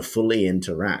believe you're going to fully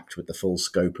interact with the full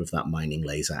scope of that mining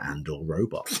laser and or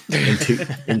robot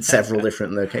in several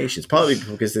different locations. Partly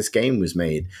because this game was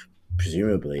made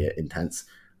presumably at intense,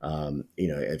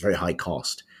 at very high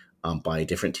cost by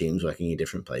different teams working in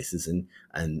different places,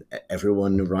 and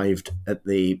everyone arrived at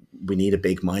we need a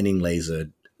big mining laser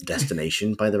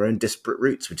destination by their own disparate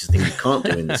routes, which is the thing you can't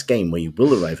do in this game, where you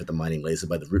will arrive at the mining laser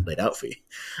by the route laid out for you.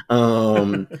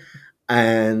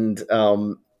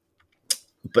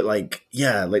 But like,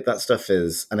 yeah, like that stuff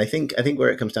is, and I think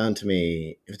where it comes down for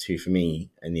me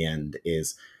in the end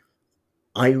is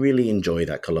I really enjoy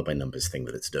that color by numbers thing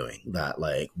that it's doing. That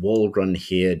like wall run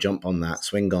here, jump on that,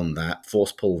 swing on that,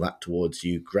 force pull that towards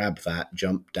you, grab that,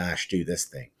 jump, dash, do this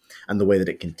thing. And the way that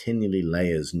it continually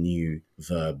layers new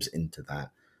verbs into that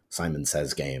Simon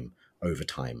Says game over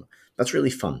time. That's really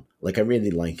fun. Like, I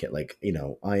really like it. Like,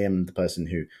 I am the person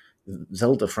who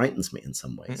Zelda frightens me in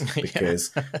some ways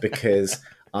because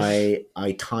I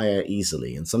tire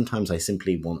easily, and sometimes I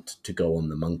simply want to go on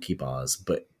the monkey bars,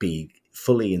 but be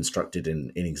fully instructed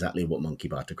in exactly what monkey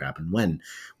bar to grab and when.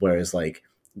 Whereas, like,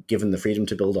 given the freedom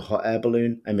to build a hot air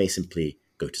balloon, I may simply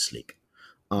go to sleep.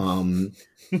 This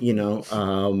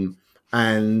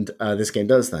game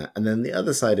does that. And then the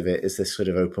other side of it is this sort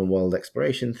of open world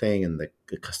exploration thing and the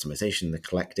customization, the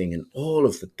collecting, and all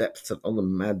of the depth and all the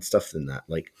mad stuff in that.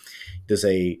 Like there's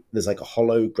like a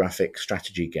holographic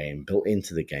strategy game built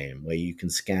into the game where you can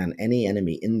scan any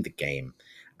enemy in the game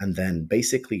and then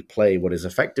basically play what is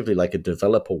effectively like a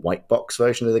developer white box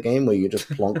version of the game where you just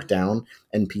plonk down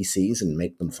NPCs and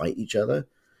make them fight each other.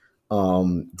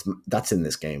 That's in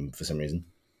this game for some reason.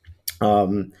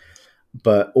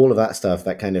 But all of that stuff,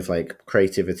 that kind of like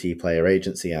creativity, player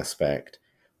agency aspect,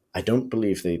 I don't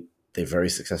believe they very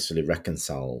successfully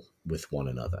reconcile with one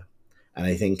another. And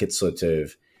I think it's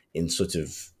it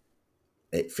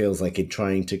feels like in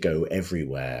trying to go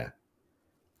everywhere,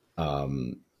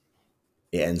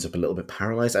 it ends up a little bit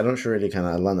paralyzed. I'm not sure really kind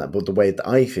of land that, but the way that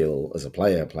I feel as a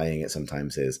player playing it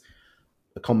sometimes is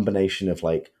a combination of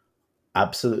like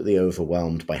absolutely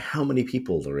overwhelmed by how many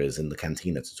people there is in the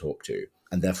cantina to talk to,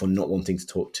 and therefore not wanting to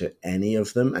talk to any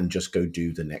of them and just go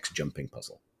do the next jumping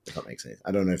puzzle, if that makes sense.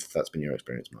 I don't know if that's been your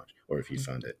experience, Mark, or if you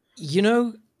found it.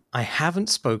 I haven't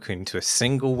spoken to a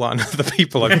single one of the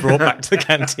people I've brought back to the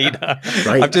cantina.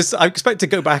 Right. I expect to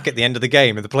go back at the end of the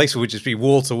game and the place would just be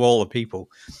wall to wall of people.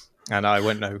 And I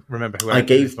won't remember who I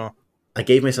gave. I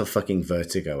gave myself fucking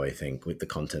vertigo, I think, with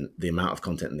the amount of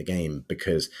content in the game,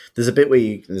 because there's a bit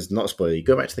where there's not a spoiler, you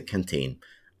go back to the canteen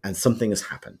and something has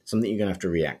happened, something you're going to have to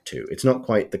react to. It's not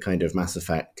quite the kind of Mass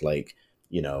Effect, like,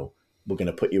 we're going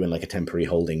to put you in like a temporary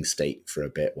holding state for a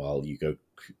bit while you go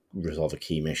resolve a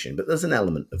key mission, but there's an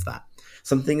element of that.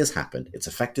 Something has happened. It's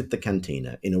affected the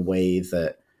cantina in a way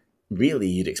that really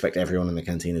you'd expect everyone in the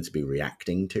cantina to be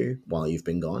reacting to while you've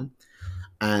been gone.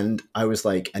 And I was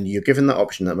like, and you're given that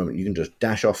option at that moment, you can just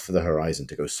dash off for the horizon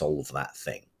to go solve that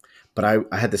thing. But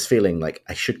I had this feeling like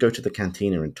I should go to the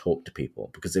cantina and talk to people,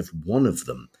 because if one of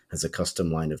them has a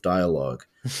custom line of dialogue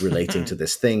relating to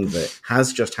this thing that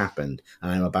has just happened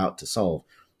and I'm about to solve,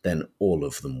 then all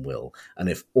of them will. And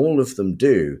if all of them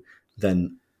do,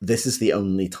 then this is the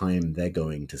only time they're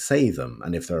going to say them.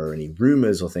 And if there are any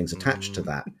rumors or things attached to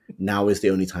that, now is the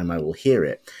only time I will hear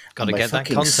it. Got to get that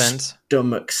content.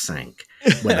 Stomach sank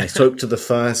when I spoke to the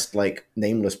first like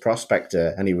nameless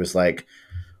prospector, and he was like,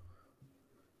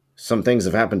 some things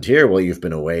have happened here while you've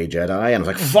been away, Jedi. And I was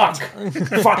like, fuck.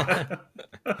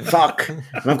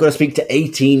 And I've got to speak to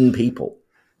 18 people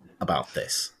about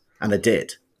this. And I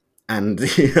did. And,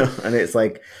 and it's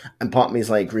like, and part of me is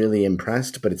like really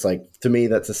impressed, but it's like, to me,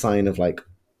 that's a sign of like,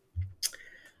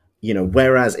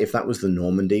 whereas if that was the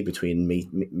Normandy between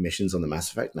missions on the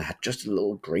Mass Effect, and I had just a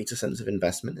little greater sense of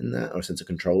investment in that, or a sense of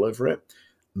control over it,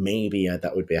 maybe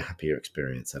that would be a happier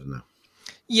experience. I don't know.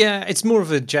 Yeah, it's more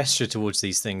of a gesture towards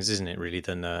these things, isn't it, really,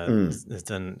 than a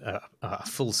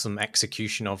fulsome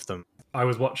execution of them. I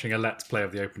was watching a Let's Play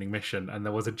of the opening mission, and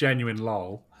there was a genuine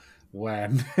lull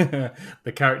when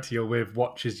the character you're with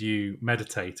watches you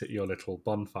meditate at your little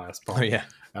bonfire spot. Oh, yeah.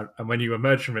 And when you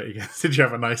emerge from it, he goes, "Did you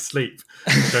have a nice sleep?"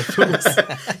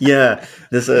 Yeah,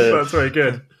 that's very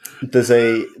good.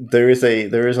 There is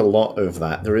a lot of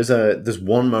that. There's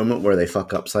one moment where they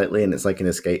fuck up slightly, and it's like an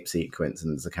escape sequence,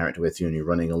 and there's a character with you, and you're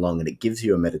running along, and it gives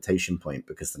you a meditation point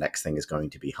because the next thing is going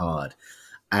to be hard.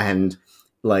 And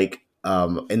like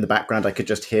in the background, I could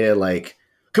just hear like,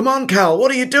 "Come on, Cal,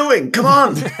 what are you doing? Come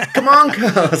on,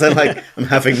 Cal." So I'm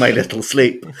having my little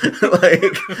sleep,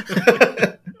 like,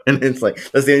 and it's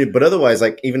like that's the only. But otherwise,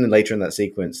 like even later in that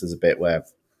sequence, there's a bit where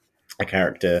a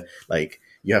character like.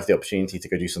 You have the opportunity to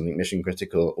go do something mission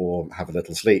critical or have a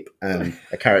little sleep. And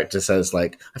a character says,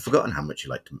 like, I've forgotten how much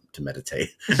you like to meditate.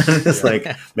 And it's like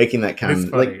making that kind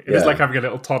of... It is like having a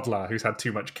little toddler who's had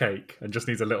too much cake and just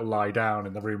needs a little lie down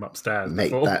in the room upstairs.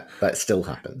 Mate, that still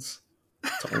happens.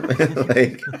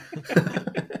 Like,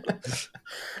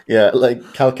 yeah,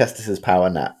 like Cal Kestis's power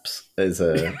naps is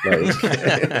it's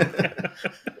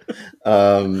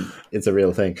a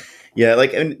real thing. Yeah,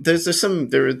 like, and there is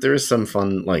some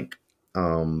fun, like,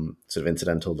 sort of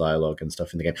incidental dialogue and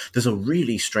stuff in the game. There's a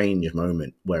really strange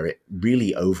moment where it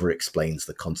really over-explains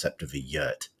the concept of a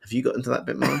yurt. Have you gotten to that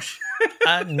bit, Marsh?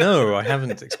 No, I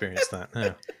haven't experienced that.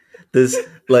 No. There's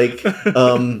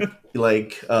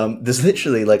there's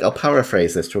literally like, I'll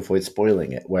paraphrase this to avoid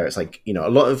spoiling it, where it's like, a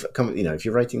lot of, if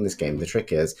you're writing this game, the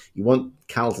trick is you want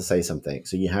Cal to say something,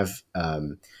 so you have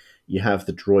the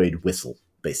droid whistle,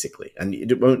 basically, and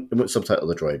it won't subtitle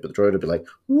the droid, but the droid will be like,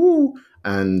 "Woo,"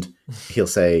 and he'll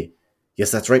say,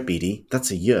 "Yes, that's right, BD, that's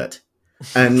a yurt,"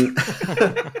 and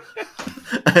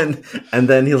and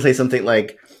then he'll say something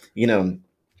like,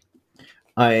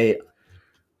 I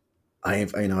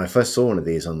first saw one of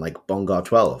these on like Bongar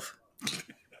 12. Do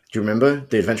you remember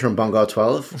the adventure on Bongar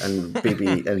 12? And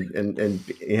BB and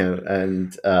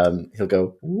he'll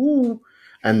go, "Woo."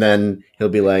 And then he'll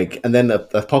be like, and then a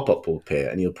pop-up will appear,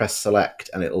 and you'll press select,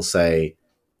 and it'll say,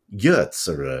 "Yurts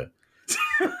are a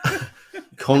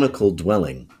conical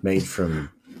dwelling made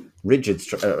from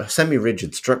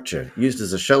semi-rigid structure used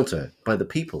as a shelter by the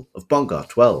people of Bongar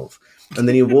 12. And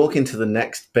then you walk into the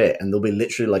next bit, and there'll be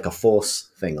literally like a force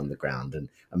thing on the ground and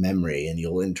a memory, and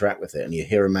you'll interact with it, and you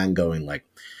hear a man going like,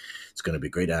 "It's going to be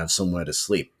great to have somewhere to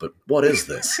sleep, but what is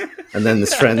this?" And then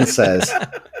this friend says,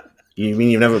 "You mean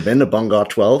you've never been to Bongar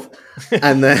 12?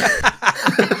 And then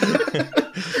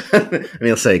and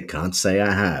he'll say, "Can't say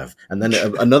I have." And then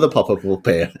another pop-up will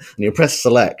appear, and you'll press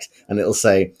select, and it'll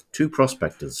say, "Two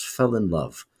prospectors fell in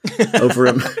love over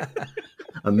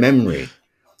a memory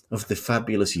of the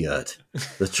fabulous yurt,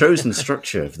 the chosen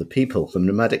structure of the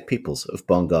nomadic peoples of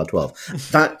Bongar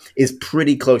 12. That is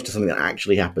pretty close to something that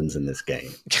actually happens in this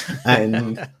game.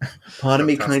 And part of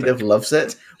me kind of loves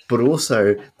it, but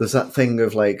also there's that thing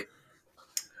of like,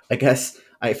 I guess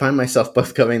I find myself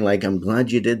both going like, I'm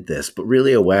glad you did this, but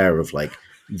really aware of like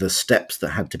the steps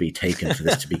that had to be taken for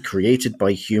this to be created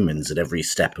by humans at every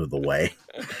step of the way.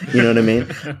 You know what I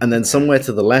mean? And then somewhere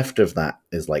to the left of that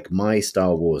is like my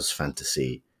Star Wars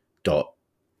fantasy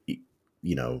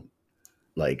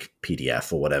like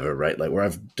PDF or whatever, right? Like where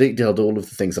I've detailed all of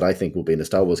the things that I think will be in a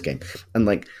Star Wars game. And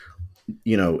like,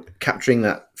 capturing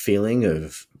that feeling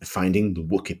of finding the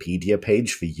Wikipedia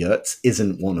page for yurts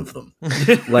isn't one of them.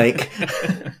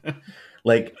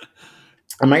 like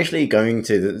I'm actually going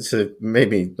to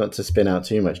maybe not to spin out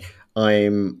too much.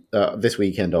 I'm this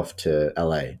weekend off to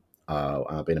LA.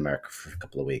 I'll be in America for a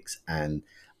couple of weeks, and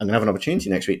I'm gonna have an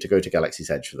opportunity next week to go to Galaxy's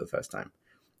Edge for the first time.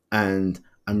 And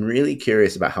I'm really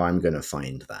curious about how I'm going to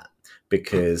find that,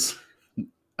 because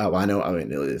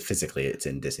physically it's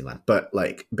in Disneyland, but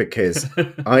like, because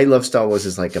I love Star Wars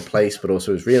as like a place, but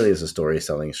also as really as a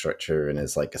storytelling structure and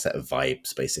as like a set of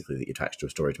vibes, basically, that you attach to a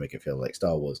story to make it feel like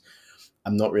Star Wars.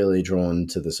 I'm not really drawn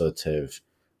to the sort of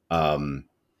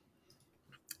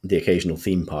the occasional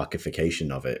theme parkification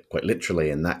of it, quite literally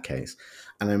in that case.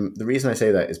 And the reason I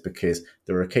say that is because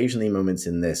there are occasionally moments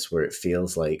in this where it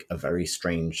feels like a very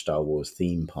strange Star Wars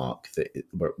theme park that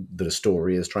a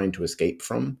story is trying to escape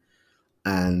from.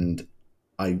 And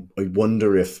I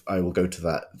wonder if I will go to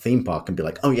that theme park and be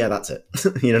like, oh yeah, that's it.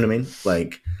 You know what I mean?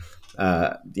 Like,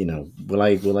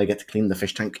 will I get to clean the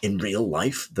fish tank in real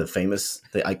life? The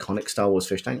iconic Star Wars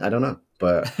fish tank? I don't know,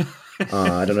 but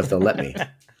I don't know if they'll let me.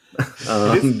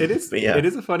 It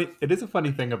is a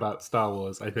funny thing about Star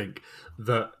Wars, I think,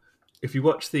 that if you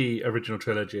watch the original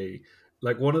trilogy,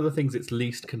 like one of the things it's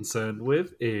least concerned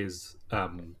with is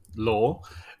lore,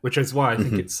 which is why I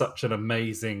think it's such an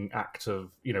amazing act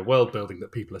of world building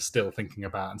that people are still thinking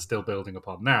about and still building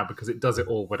upon now, because it does it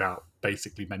all without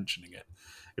basically mentioning it.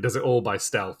 It does it all by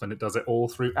stealth, and it does it all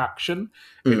through action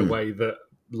in a way that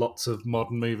lots of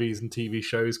modern movies and TV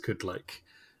shows could like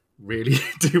really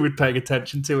do with paying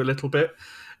attention to a little bit.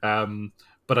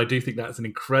 But I do think that's an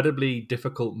incredibly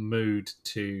difficult mood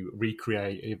to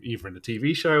recreate, either in a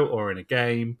TV show or in a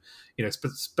game.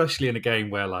 Especially in a game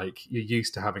where like you're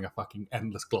used to having a fucking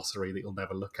endless glossary that you'll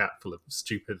never look at, full of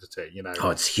stupidity.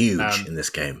 Oh, it's huge in this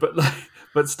game.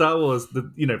 But Star Wars,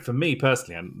 for me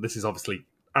personally, and this is obviously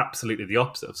absolutely the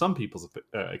opposite of some people's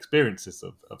experiences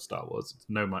of Star Wars. It's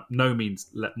no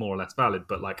means more or less valid,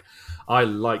 but like I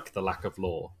like the lack of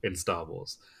lore in Star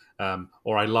Wars.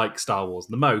 Or I like Star Wars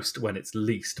the most when it's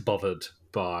least bothered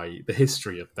by the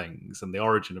history of things and the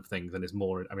origin of things, and is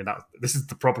more. I mean, this is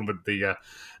the problem with the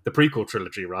prequel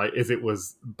trilogy, right? Is it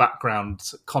was background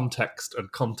context and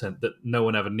content that no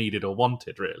one ever needed or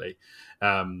wanted, really.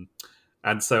 And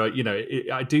so,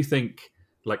 I do think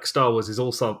like Star Wars is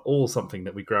also all something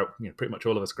that we grow, pretty much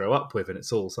all of us grow up with, and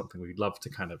it's all something we'd love to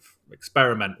kind of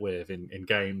experiment with in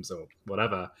games or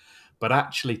whatever. But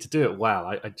actually, to do it well,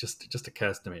 it just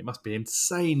occurs to me, it must be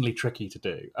insanely tricky to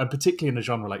do, and particularly in a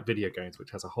genre like video games,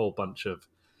 which has a whole bunch of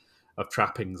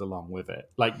trappings along with it.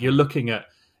 Like you're looking at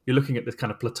this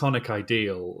kind of platonic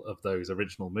ideal of those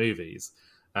original movies,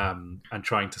 and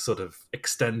trying to sort of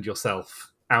extend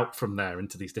yourself out from there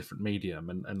into these different medium,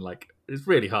 and like it's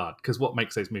really hard, because what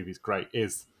makes those movies great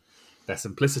is their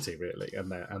simplicity, really,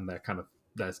 and their kind of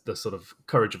the sort of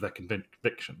courage of their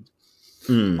convictions.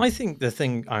 I think the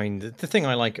thing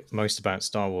I like most about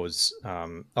Star Wars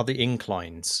are the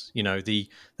inclines. They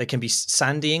can be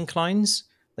sandy inclines,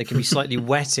 they can be slightly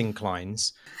wet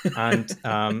inclines, and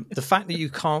the fact that you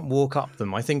can't walk up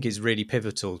them, I think, is really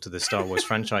pivotal to the Star Wars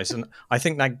franchise. And I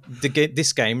think that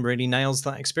this game really nails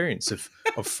that experience of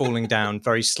falling down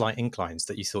very slight inclines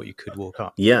that you thought you could walk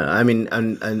up. Yeah, I mean,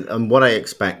 and what I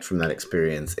expect from that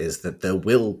experience is that there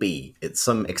will be, at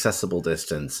some accessible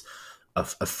distance,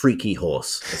 a freaky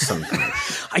horse of some kind.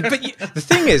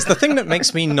 The thing that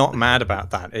makes me not mad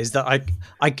about that is that I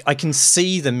can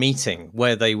see the meeting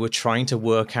where they were trying to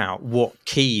work out what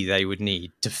key they would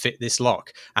need to fit this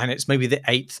lock, and it's maybe the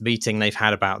 8th meeting they've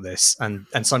had about this, and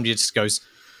somebody just goes,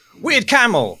 "Weird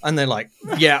camel," and they're like,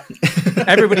 "Yeah,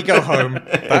 everybody go home.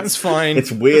 That's fine.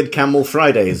 It's Weird Camel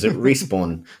Fridays at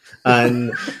Respawn."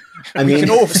 And we can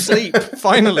all sleep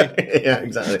finally. Yeah,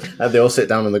 exactly. They all sit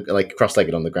down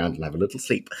cross-legged on the ground and have a little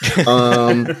sleep.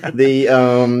 And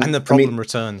the problem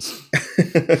returns.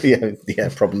 yeah,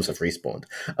 problems have respawned.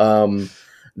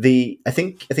 I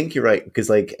think you're right, because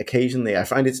like occasionally I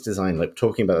find its design, like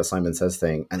talking about the Simon Says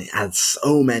thing, and it adds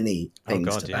so many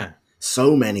things to that.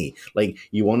 So many. Like,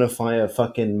 you want to fire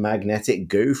fucking magnetic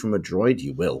goo from a droid,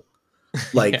 you will.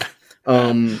 Like,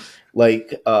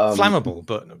 flammable,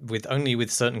 but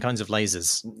with certain kinds of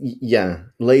lasers. Yeah,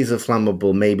 laser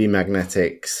flammable, maybe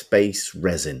magnetic, space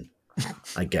resin,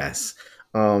 I guess.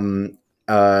 More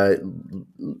than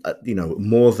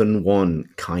one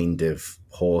kind of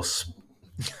horse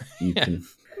you can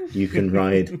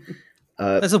ride.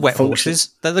 There's the wet horses.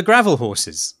 They're the gravel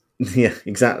horses. Yeah,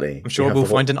 exactly. I'm sure we'll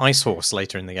find an ice horse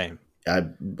later in the game.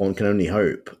 One can only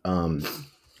hope.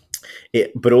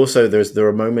 But also there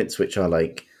are moments which are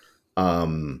like,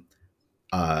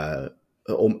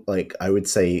 like I would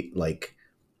say, like,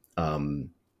 a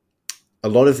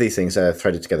lot of these things are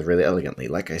threaded together really elegantly.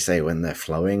 Like I say, when they're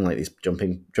flowing, like these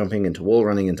jumping into wall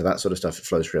running, into that sort of stuff, it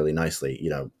flows really nicely.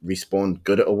 Respawn,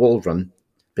 good at a wall run,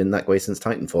 been that way since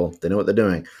Titanfall. They know what they're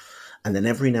doing. And then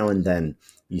every now and then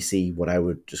you see what I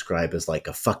would describe as like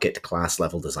a fuck it class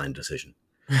level design decision.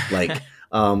 Like,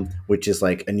 which is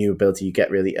like a new ability you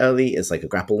get really early. It's like a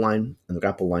grapple line, and the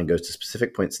grapple line goes to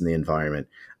specific points in the environment,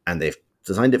 and they've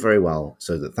designed it very well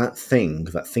so that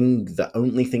the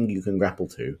only thing you can grapple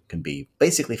to can be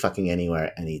basically fucking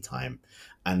anywhere, anytime.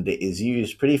 And it is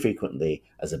used pretty frequently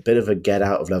as a bit of a get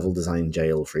out of level design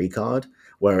jail free card,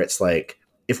 where it's like,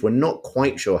 if we're not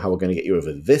quite sure how we're going to get you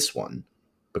over this one,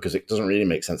 because it doesn't really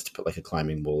make sense to put like a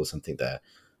climbing wall or something there,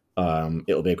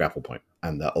 it'll be a grapple point,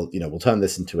 and that'll, we'll turn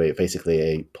this into basically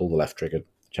a pull the left trigger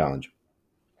challenge.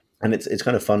 And it's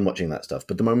kind of fun watching that stuff.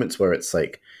 But the moments where it's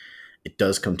like, It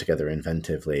does come together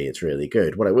inventively. It's really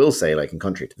good. What I will say, like in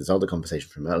contrary to the Zelda conversation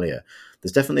from earlier,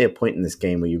 there's definitely a point in this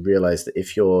game where you realize that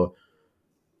if you're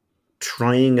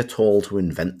trying at all to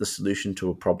invent the solution to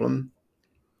a problem,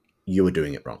 you are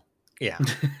doing it wrong. Yeah.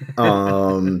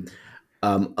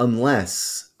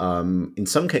 Unless in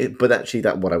some case, but actually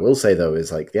that what I will say though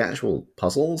is like the actual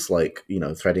puzzles, like, you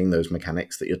know, threading those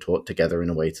mechanics that you're taught together in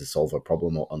a way to solve a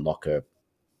problem or unlock a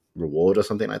reward or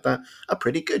something like that are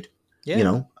pretty good. Yeah. You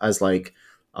know, as like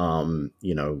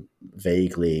you know,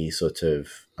 vaguely sort of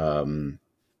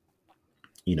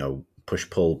you know, push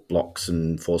pull blocks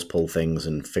and force pull things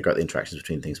and figure out the interactions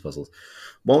between things puzzles.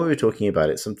 While we were talking about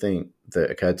it, something that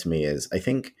occurred to me is I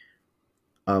think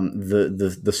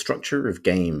the structure of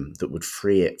game that would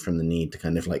free it from the need to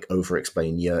kind of like over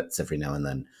explain yurts every now and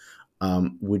then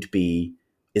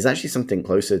is actually something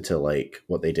closer to like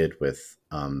what they did with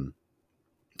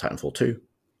Titanfall 2,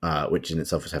 which in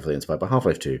itself was heavily inspired by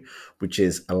Half-Life 2, which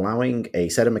is allowing a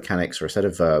set of mechanics or a set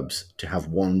of verbs to have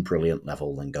one brilliant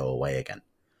level and go away again.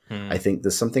 I think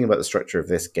there's something about the structure of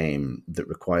this game that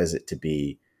requires it to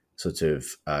be sort of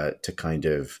to kind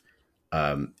of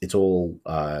it's all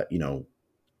you know,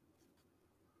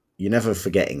 you're never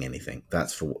forgetting anything.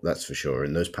 That's for sure.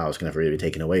 And those powers can never really be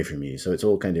taken away from you. So it's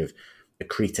all kind of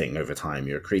accreting over time.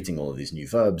 You're accreting all of these new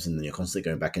verbs, and then you're constantly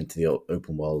going back into the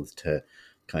open world to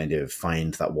kind of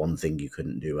find that one thing you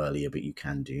couldn't do earlier, but you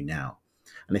can do now.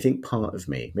 And I think part of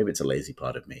me, maybe it's a lazy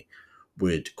part of me,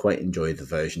 would quite enjoy the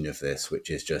version of this, which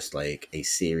is just like a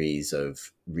series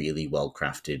of really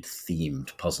well-crafted,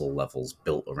 themed puzzle levels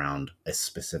built around a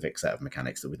specific set of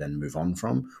mechanics that we then move on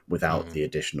from without the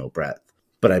additional breadth.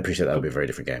 But I appreciate that would be a very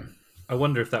different game. I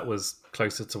wonder if that was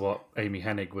closer to what Amy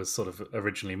Hennig was sort of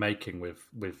originally making with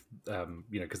you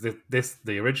know, because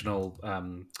the original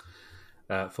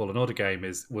Fallen Order game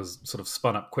was sort of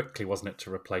spun up quickly, wasn't it,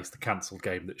 to replace the cancelled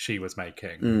game that she was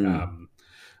making.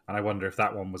 And I wonder if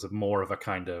that one was more of a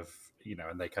kind of, you know,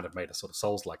 and they kind of made a sort of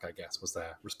Souls-like, I guess, was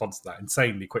their response to that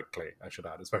insanely quickly, I should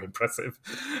add. It's very impressive.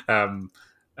 And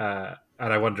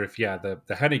I wonder if, the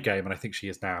Hennig game, and I think she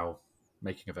is now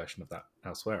making a version of that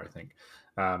elsewhere, I think,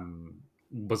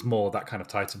 was more that kind of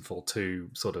Titanfall 2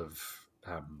 sort of,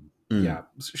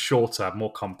 shorter,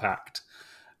 more compact,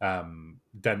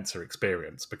 denser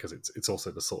experience, because it's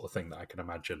also the sort of thing that I can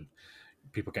imagine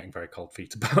people getting very cold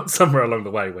feet about somewhere along the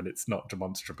way when it's not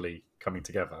demonstrably coming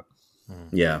together.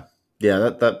 Yeah,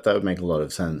 that would make a lot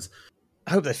of sense.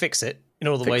 I hope they fix it in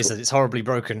all the ways that it's horribly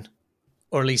broken,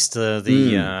 or at least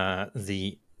I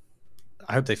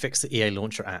hope they fix the EA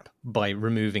Launcher app by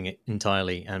removing it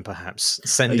entirely and perhaps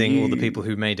sending all the people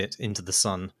who made it into the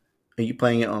sun. Are you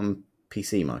playing it on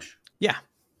PC, Mosh? Yeah.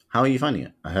 How are you finding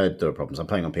it? I heard there were problems. I'm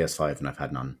playing on PS5 and I've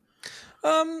had none.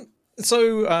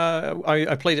 So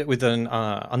I played it with an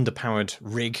underpowered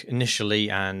rig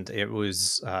initially, and it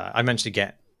was I managed to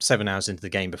get 7 hours into the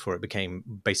game before it became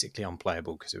basically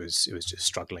unplayable because it was just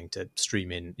struggling to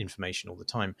stream in information all the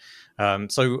time.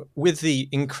 So with the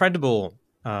incredible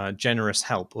generous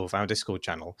help of our Discord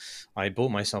channel, I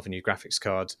bought myself a new graphics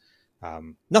card.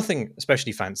 Nothing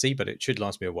especially fancy, but it should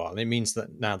last me a while. It means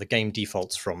that now the game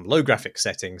defaults from low graphics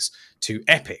settings to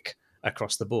epic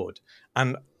across the board.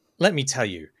 And let me tell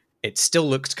you, it still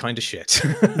looked kind of shit.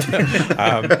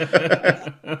 I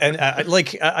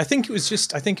think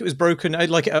it was broken.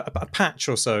 Like a patch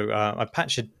or so, a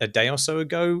patch a day or so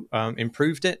ago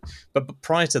improved it. But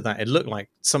prior to that, it looked like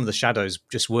some of the shadows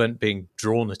just weren't being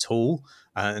drawn at all.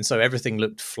 And so everything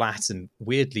looked flat and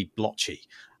weirdly blotchy.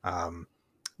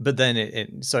 But then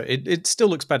it still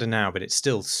looks better now, but it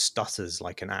still stutters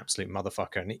like an absolute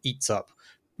motherfucker, and it eats up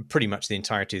pretty much the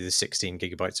entirety of the 16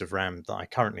 gigabytes of RAM that I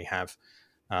currently have.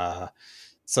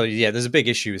 So there's a big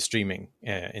issue with streaming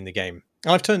in the game.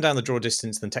 I've turned down the draw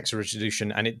distance and texture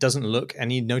resolution, and it doesn't look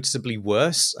any noticeably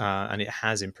worse, and it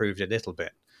has improved a little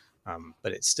bit,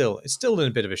 but it's still in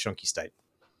a bit of a shonky state.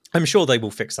 I'm sure they will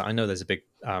fix that. I know there's a big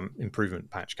improvement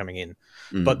patch coming in,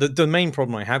 but the main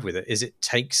problem I have with it is it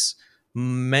takes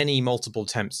multiple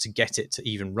attempts to get it to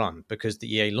even run, because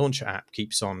the EA Launcher app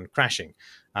keeps on crashing.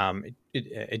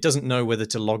 It doesn't know whether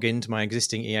to log into my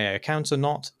existing EA account or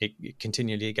not. It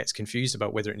continually gets confused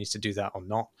about whether it needs to do that or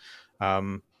not.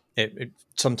 It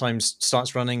sometimes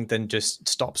starts running, then just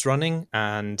stops running,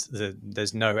 and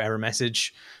there's no error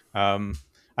message.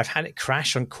 I've had it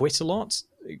crash on quit a lot.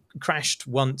 It crashed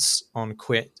once on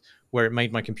quit where it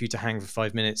made my computer hang for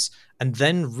 5 minutes and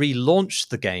then relaunched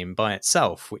the game by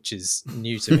itself, which is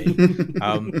new to me.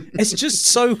 It's just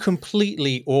so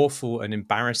completely awful and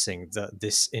embarrassing that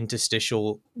this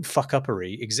interstitial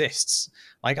fuck-uppery exists.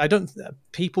 Like, I don't...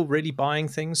 People really buying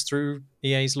things through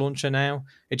EA's launcher now?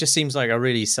 It just seems like a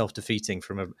really self-defeating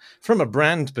from a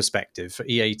brand perspective for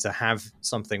EA to have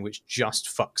something which just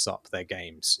fucks up their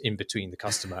games in between the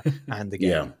customer and the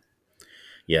game.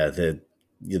 Yeah, the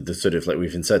sort of like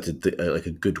we've inserted like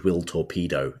a goodwill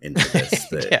torpedo into this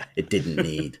that it didn't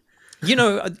need. You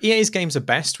know, EA's games are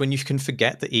best when you can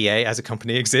forget that EA as a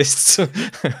company exists.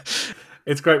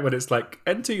 It's great when it's like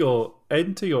enter your EA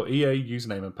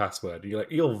username and password.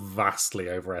 You're vastly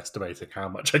overestimating how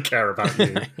much I care about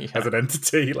you as an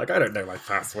entity. Like, I don't know my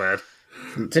password.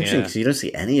 It's interesting because you don't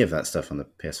see any of that stuff on the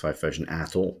PS5 version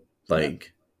at all.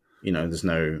 Like, you know, there's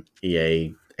no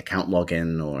EA account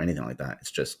login or anything like that. It's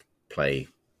just play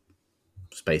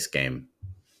space game.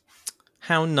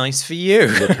 How nice for you!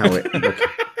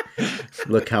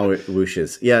 Look how it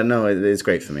whooshes. Yeah, no, it's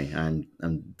great for me. I'm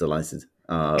delighted.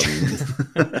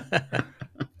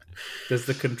 Does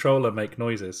the controller make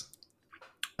noises?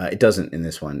 It doesn't in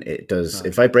this one. It does. No.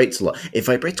 It vibrates a lot. It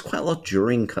vibrates quite a lot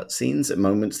during cutscenes at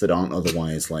moments that aren't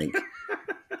otherwise like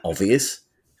obvious.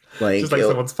 Like, just like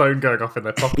someone's phone going off in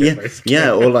their pocket, basically.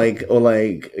 Yeah, or like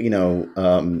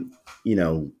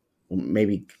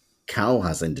maybe Cal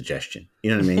has indigestion.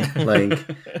 You know what I mean?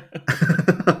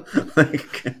 Like,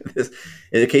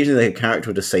 occasionally a character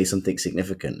will just say something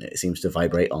significant. It seems to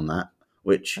vibrate on that,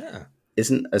 which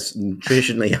isn't as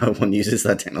traditionally how one uses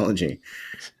that technology.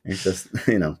 It's just,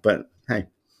 but hey,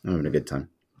 I'm having a good time.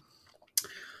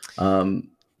 Can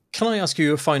I ask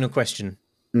you a final question?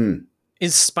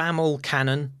 Is Spammel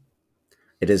canon?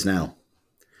 It is now.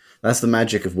 That's the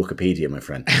magic of Wikipedia, my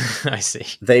friend. I see.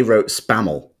 They wrote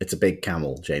Spammel. It's a big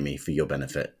camel, Jamie, for your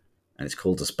benefit. And it's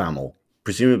called a Spammel,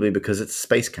 presumably because it's a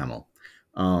space camel.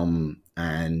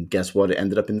 And guess what? It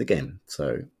ended up in the game.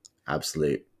 So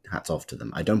absolute hats off to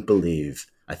them. I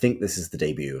think this is the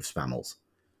debut of Spammels.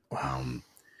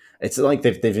 It's like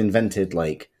they've invented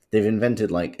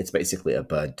it's basically a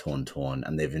bird torn,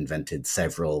 and they've invented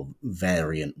several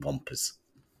variant Wampas,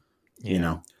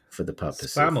 for the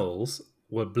purpose. Spammels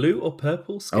were blue or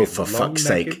purple skin. Oh, for fuck's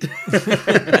sake.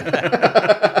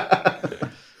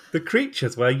 The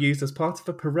creatures were used as part of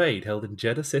a parade held in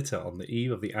Jeddah City on the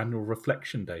eve of the annual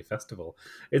Reflection Day festival.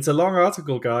 It's a long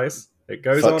article, guys. It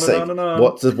goes on and on and on.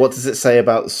 What does it say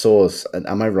about the source? And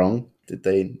am I wrong? Did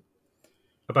they...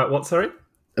 About what, sorry?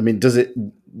 I mean,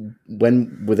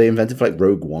 when were they invented for like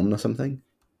Rogue One or something?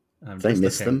 Did I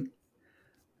miss them?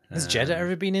 Has Jeddah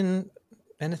ever been in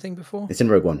anything before? It's in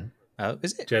Rogue One. Oh,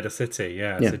 is it? Jeddah City,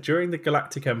 yeah. So during the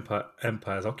Galactic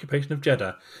Empire's occupation of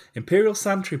Jeddah, Imperial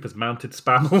sandtroopers mounted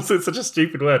Spammels, it's such a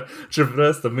stupid word,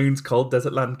 traverse the moon's cold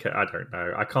desert landscape. I don't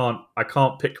know. I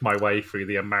can't pick my way through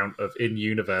the amount of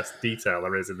in-universe detail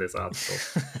there is in this article.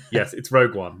 Yes, it's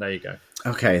Rogue One. There you go.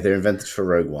 Okay, they're invented for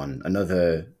Rogue One.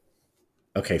 Another...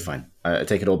 Okay, fine. I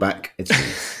take it all back. It's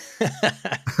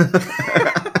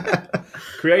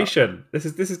Creation. This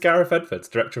is Gareth Edwards,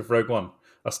 director of Rogue One,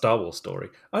 a Star Wars story.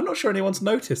 I'm not sure anyone's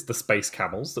noticed the space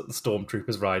camels that the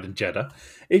stormtroopers ride in Jeddah.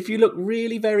 If you look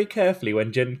really very carefully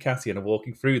when Jin and Cassian are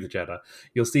walking through the Jeddah,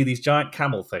 you'll see these giant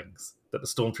camel things that the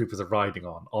stormtroopers are riding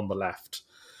on the left.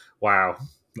 Wow.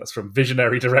 That's from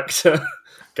visionary director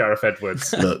Gareth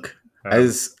Edwards. Look,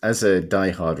 as a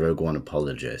diehard Rogue One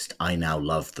apologist, I now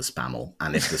love the Spammel.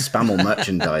 And if the Spammel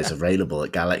merchandise available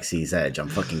at Galaxy's Edge, I'm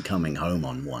fucking coming home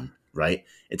on one, right?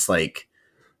 It's like,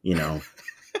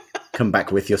 come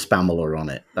back with your Spammeler on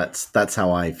it. That's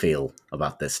how I feel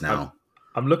about this now.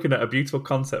 I'm looking at a beautiful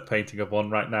concept painting of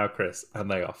one right now, Chris, and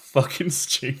they are fucking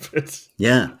stupid.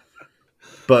 Yeah.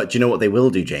 But do you know what they will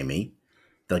do, Jamie?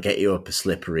 They'll get you up a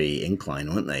slippery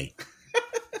incline, won't they?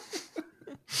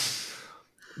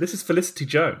 This is Felicity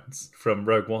Jones from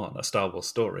Rogue One, a Star Wars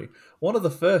story. One of the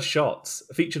first shots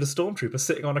featured a stormtrooper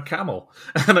sitting on a camel.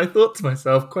 And I thought to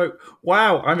myself, quote,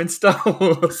 wow, I'm in Star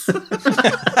Wars.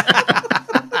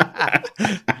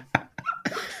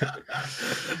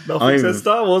 Nothing says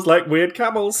Star Wars like weird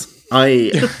camels.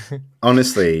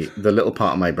 Honestly, the little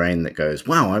part of my brain that goes,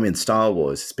 wow, I'm in Star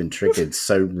Wars, has been triggered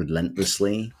so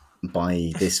relentlessly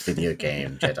by this video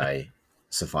game, Jedi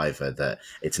Survivor, that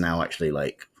it's now actually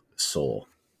like Saw.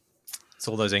 It's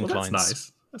all those inclines. Well, that's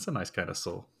nice. That's a nice kind of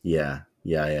Saw. Yeah.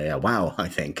 Wow, I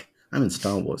think I'm in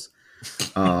Star Wars.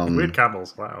 Weird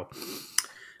camels, wow.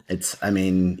 They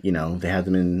had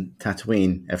them in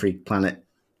Tatooine. Every planet,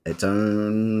 its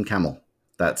own camel.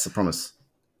 That's a promise.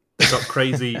 They got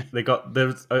crazy.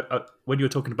 There's when you were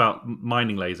talking about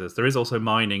mining lasers, there is also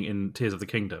mining in Tears of the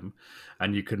Kingdom,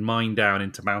 and you can mine down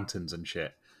into mountains and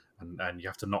shit, and you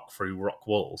have to knock through rock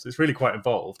walls. It's really quite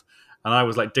involved. And I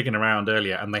was like digging around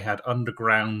earlier, and they had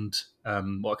underground,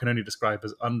 what I can only describe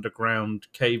as underground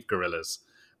cave gorillas,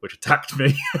 which attacked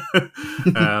me.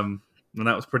 And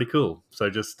that was pretty cool. So I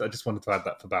just wanted to add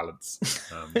that for balance.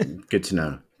 Good to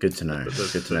know. Good to know.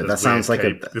 Good to know. That There's sounds like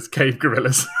this cave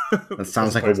gorillas. That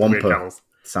sounds like a As opposed to weird wampa. camels.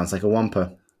 Sounds like a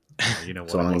wampa. You know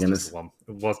what? So It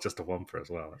was just a wampa as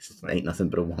well. That's the thing. Ain't nothing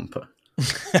but a wampa.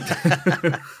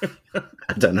 I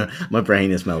don't know. My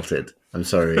brain is melted. I'm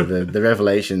sorry. The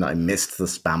revelation that I missed the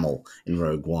Spammel in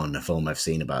Rogue One, a film I've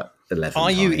seen about 11 Are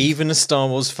times. you even a Star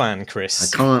Wars fan,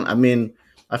 Chris? I can't. I mean,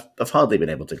 I've hardly been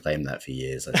able to claim that for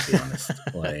years, let's be honest.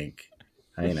 Like,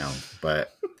 you know,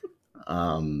 but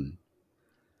I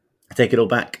take it all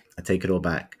back. I take it all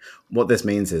back. What this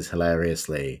means is,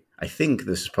 hilariously, I think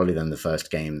this is probably then the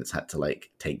first game that's had to like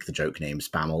take the joke name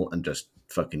Spammel and just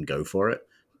fucking go for it.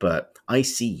 But I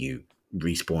see you,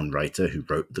 Respawn writer who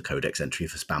wrote the codex entry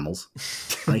for Spammels.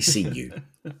 I see you.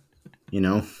 You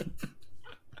know?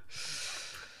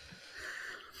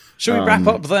 Shall we wrap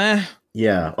up there?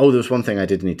 Yeah. Oh, there's one thing I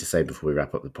did need to say before we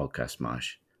wrap up the podcast,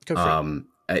 Marsh. Go for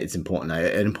it. It's important.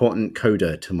 An important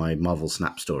coda to my Marvel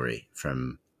Snap story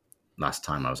from last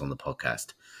time I was on the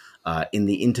podcast. In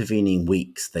the intervening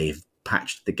weeks, they've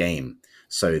patched the game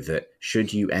so that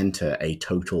should you enter a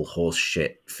total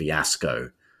horseshit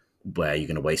fiasco where you're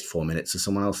going to waste 4 minutes of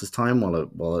someone else's time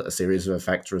while a series of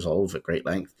effects resolve at great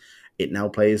length, it now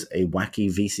plays a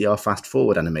wacky VCR fast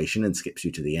forward animation and skips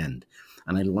you to the end.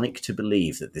 And I like to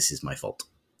believe that this is my fault.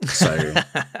 So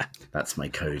that's my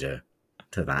coda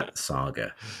to that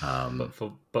saga.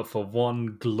 But for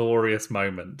one glorious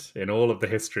moment in all of the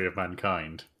history of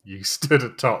mankind, you stood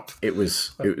at top. It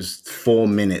was 4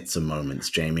 minutes of moments,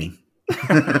 Jamie.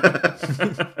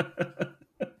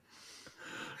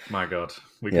 My God,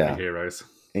 we can be heroes.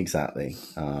 Exactly.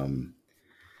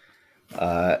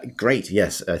 Great.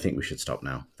 Yes, I think we should stop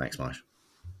now. Thanks, Marsh.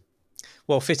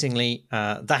 Well, fittingly,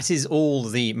 that is all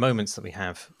the moments that we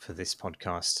have for this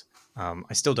podcast.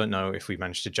 I still don't know if we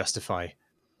managed to justify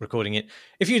recording it.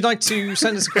 If you'd like to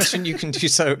send us a question, you can do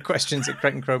so at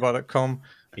questions@crateandcrowbar.com.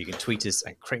 You can tweet us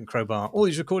at Crate and Crowbar. All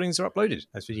these recordings are uploaded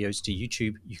as videos to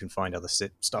YouTube. You can find other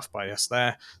stuff by us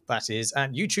there. That is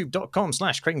at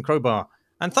youtube.com/Crate and Crowbar.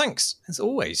 And thanks, as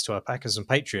always, to our backers on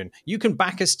Patreon. You can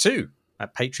back us too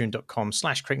at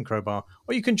patreon.com/Crate and Crowbar,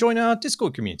 or you can join our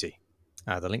Discord community.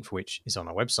 The link for which is on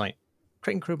our website,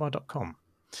 crateandcrowbar.com.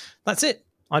 That's it.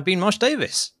 I've been Marsh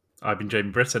Davis. I've been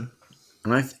Jamie Britton.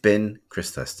 And I've been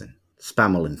Chris Thurston,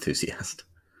 Spammel enthusiast.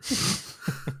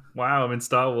 Wow, I'm in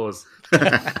Star Wars.